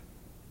Goliath.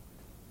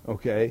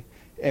 Okay?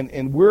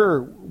 And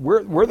we're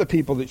the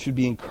people that should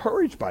be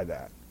encouraged by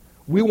that.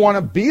 We want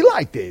to be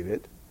like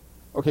David.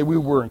 Okay, we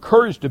were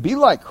encouraged to be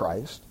like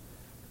Christ.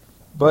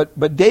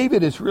 But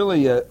David is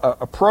really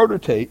a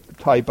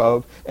prototype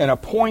of and a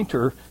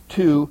pointer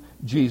to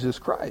Jesus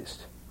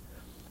Christ.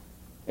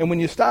 And when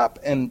you stop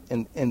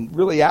and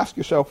really ask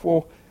yourself,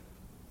 well,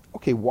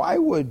 okay, why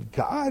would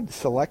God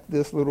select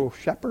this little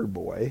shepherd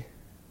boy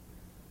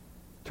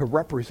to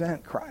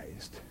represent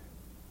Christ?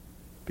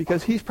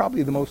 Because he's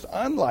probably the most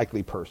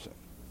unlikely person.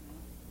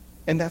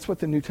 And that's what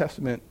the New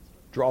Testament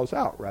draws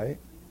out, right?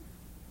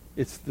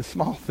 It's the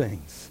small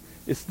things.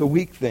 It's the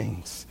weak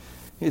things.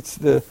 It's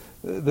the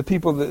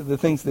people, the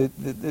things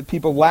that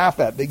people laugh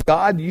at, that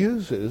God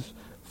uses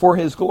for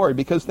his glory,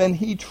 because then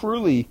he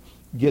truly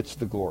gets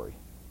the glory.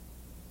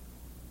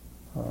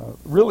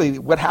 Really,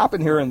 what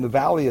happened here in the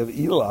valley of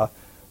Elah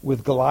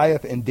with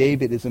Goliath and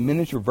David is a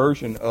miniature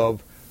version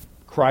of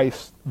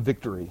Christ's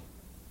victory.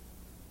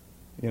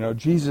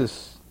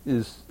 Jesus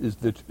is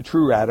the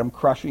true Adam,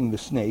 crushing the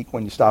snake,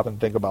 when you stop and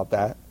think about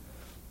that,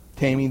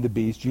 taming the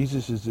beast.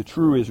 Jesus is the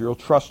true Israel,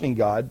 trusting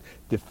God,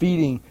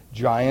 defeating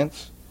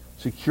giants,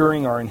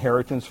 securing our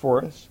inheritance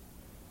for us.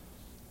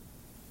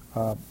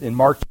 In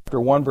Mark chapter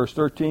 1, verse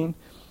 13,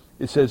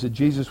 it says that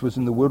Jesus was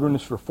in the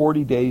wilderness for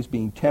 40 days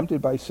being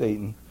tempted by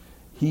Satan.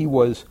 He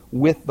was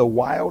with the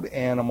wild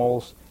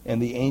animals,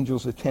 and the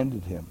angels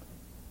attended him.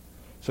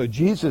 So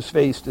Jesus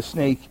faced a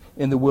snake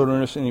in the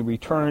wilderness, and he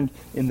returned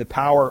in the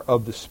power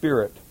of the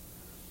Spirit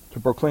to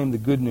proclaim the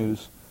good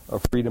news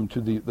of freedom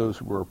to those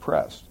who were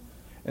oppressed.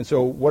 And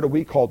so what are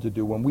we called to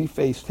do? When we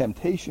face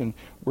temptation,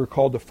 we're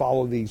called to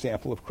follow the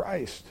example of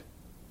Christ.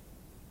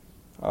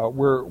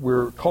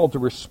 We're called to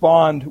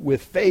respond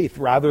with faith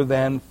rather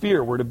than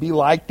fear. We're to be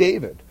like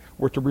David.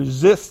 We're to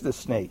resist the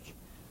snake.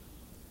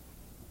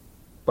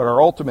 But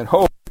our ultimate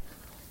hope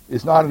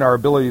is not in our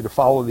ability to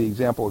follow the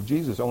example of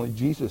Jesus. Only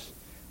Jesus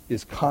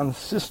is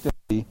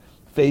consistently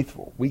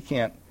faithful. We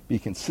can't be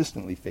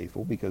consistently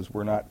faithful because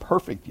we're not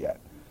perfect yet.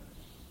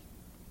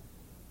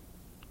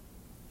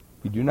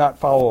 We do not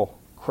follow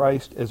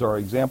Christ as our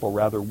example.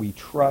 Rather, we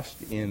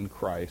trust in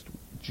Christ,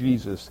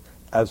 Jesus,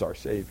 as our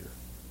Savior.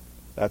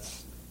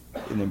 That's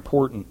an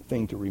important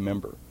thing to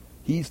remember.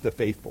 He's the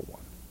faithful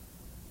one.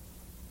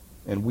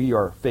 And we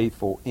are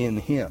faithful in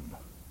him.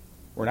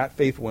 We're not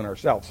faithful in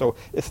ourselves. So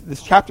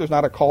this chapter is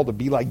not a call to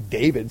be like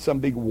David, some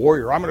big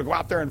warrior. I'm going to go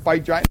out there and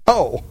fight giants.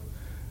 No,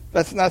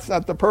 that's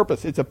not the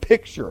purpose. It's a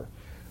picture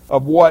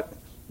of what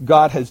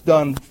God has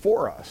done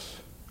for us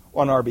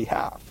on our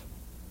behalf.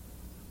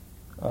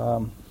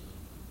 So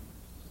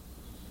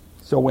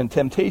when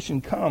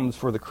temptation comes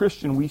for the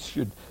Christian, we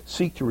should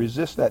seek to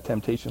resist that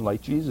temptation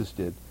like Jesus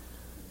did.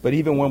 But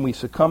even when we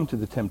succumb to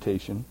the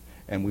temptation,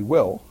 and we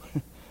will,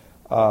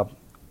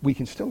 we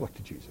can still look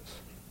to Jesus.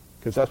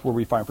 Because that's where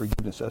we find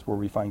forgiveness. That's where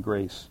we find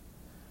grace.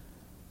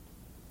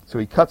 So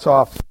he cuts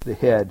off the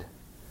head.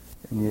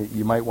 And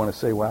you might want to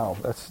say, wow,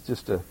 that's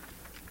just a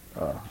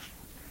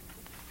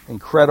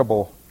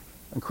incredible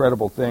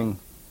thing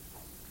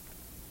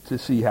to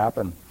see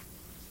happen.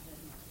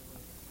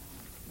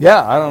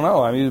 Yeah, I don't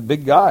know. He's a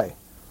big guy,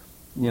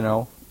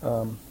 and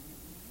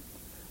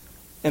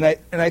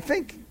I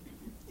think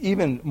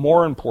even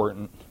more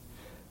important,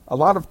 A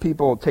lot of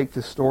people take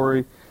this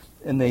story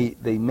and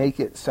they make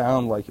it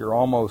sound like you're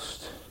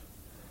almost...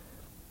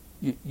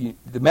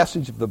 the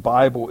message of the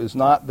Bible is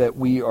not that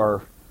we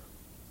are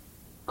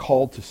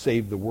called to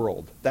save the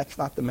world. That's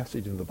not the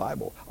message of the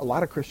Bible. A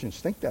lot of Christians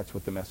think that's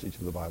what the message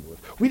of the Bible is.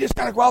 We just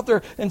got to go out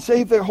there and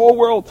save the whole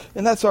world,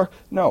 and that's our...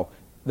 No,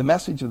 the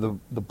message of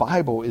the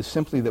Bible is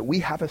simply that we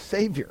have a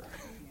Savior.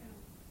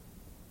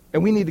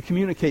 And we need to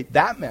communicate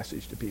that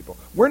message to people.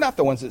 We're not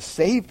the ones that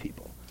save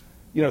people.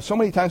 You know, so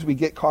many times we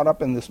get caught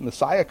up in this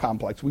Messiah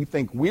complex. We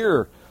think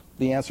we're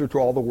the answer to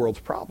all the world's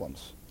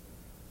problems.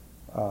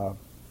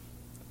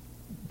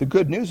 The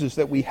good news is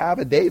that we have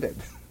a David.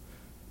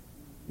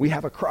 We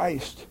have a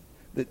Christ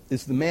that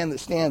is the man that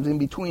stands in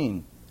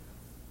between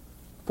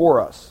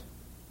for us.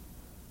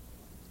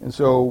 And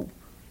so,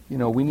 you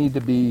know, we need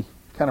to be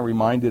kind of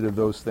reminded of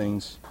those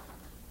things.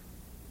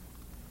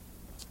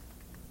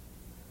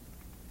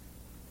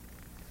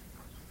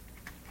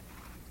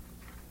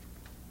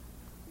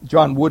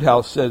 John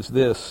Woodhouse says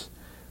this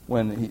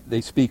when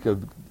they speak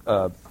of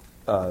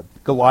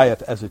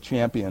Goliath as a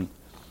champion.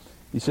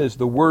 He says,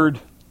 the word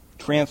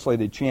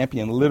translated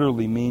champion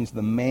literally means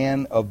the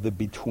man of the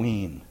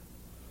between.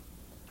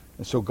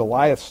 And so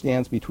Goliath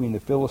stands between the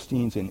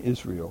Philistines and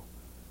Israel.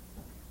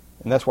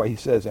 And that's why he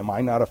says, am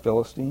I not a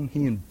Philistine?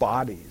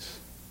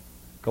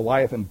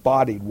 Goliath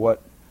embodied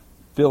what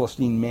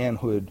Philistine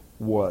manhood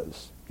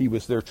was. He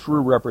was their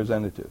true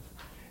representative.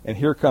 And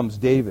here comes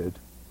David,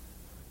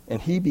 and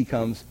he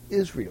becomes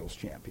Israel's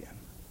champion.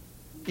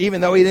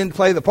 Even though he didn't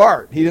play the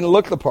part. He didn't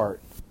look the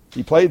part.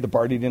 He played the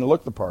part. He didn't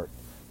look the part.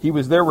 He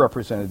was their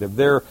representative,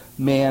 their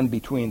man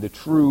between, the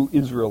true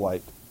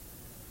Israelite.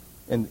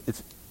 And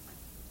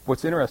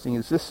what's interesting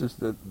is this is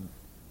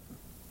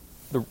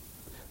the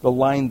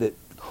line that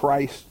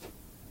Christ,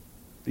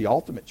 the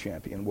ultimate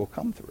champion, will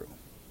come through.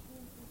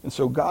 And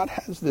so God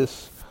has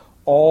this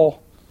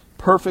all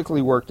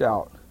perfectly worked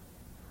out.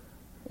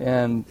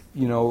 And,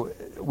 you know,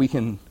 we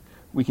can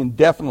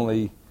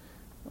definitely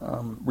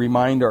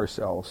remind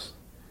ourselves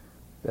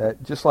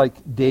that just like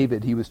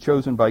David, he was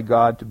chosen by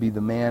God to be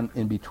the man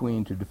in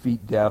between, to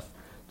defeat death,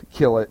 to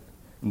kill it,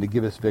 and to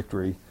give us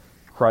victory.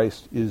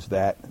 Christ is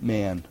that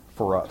man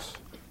for us.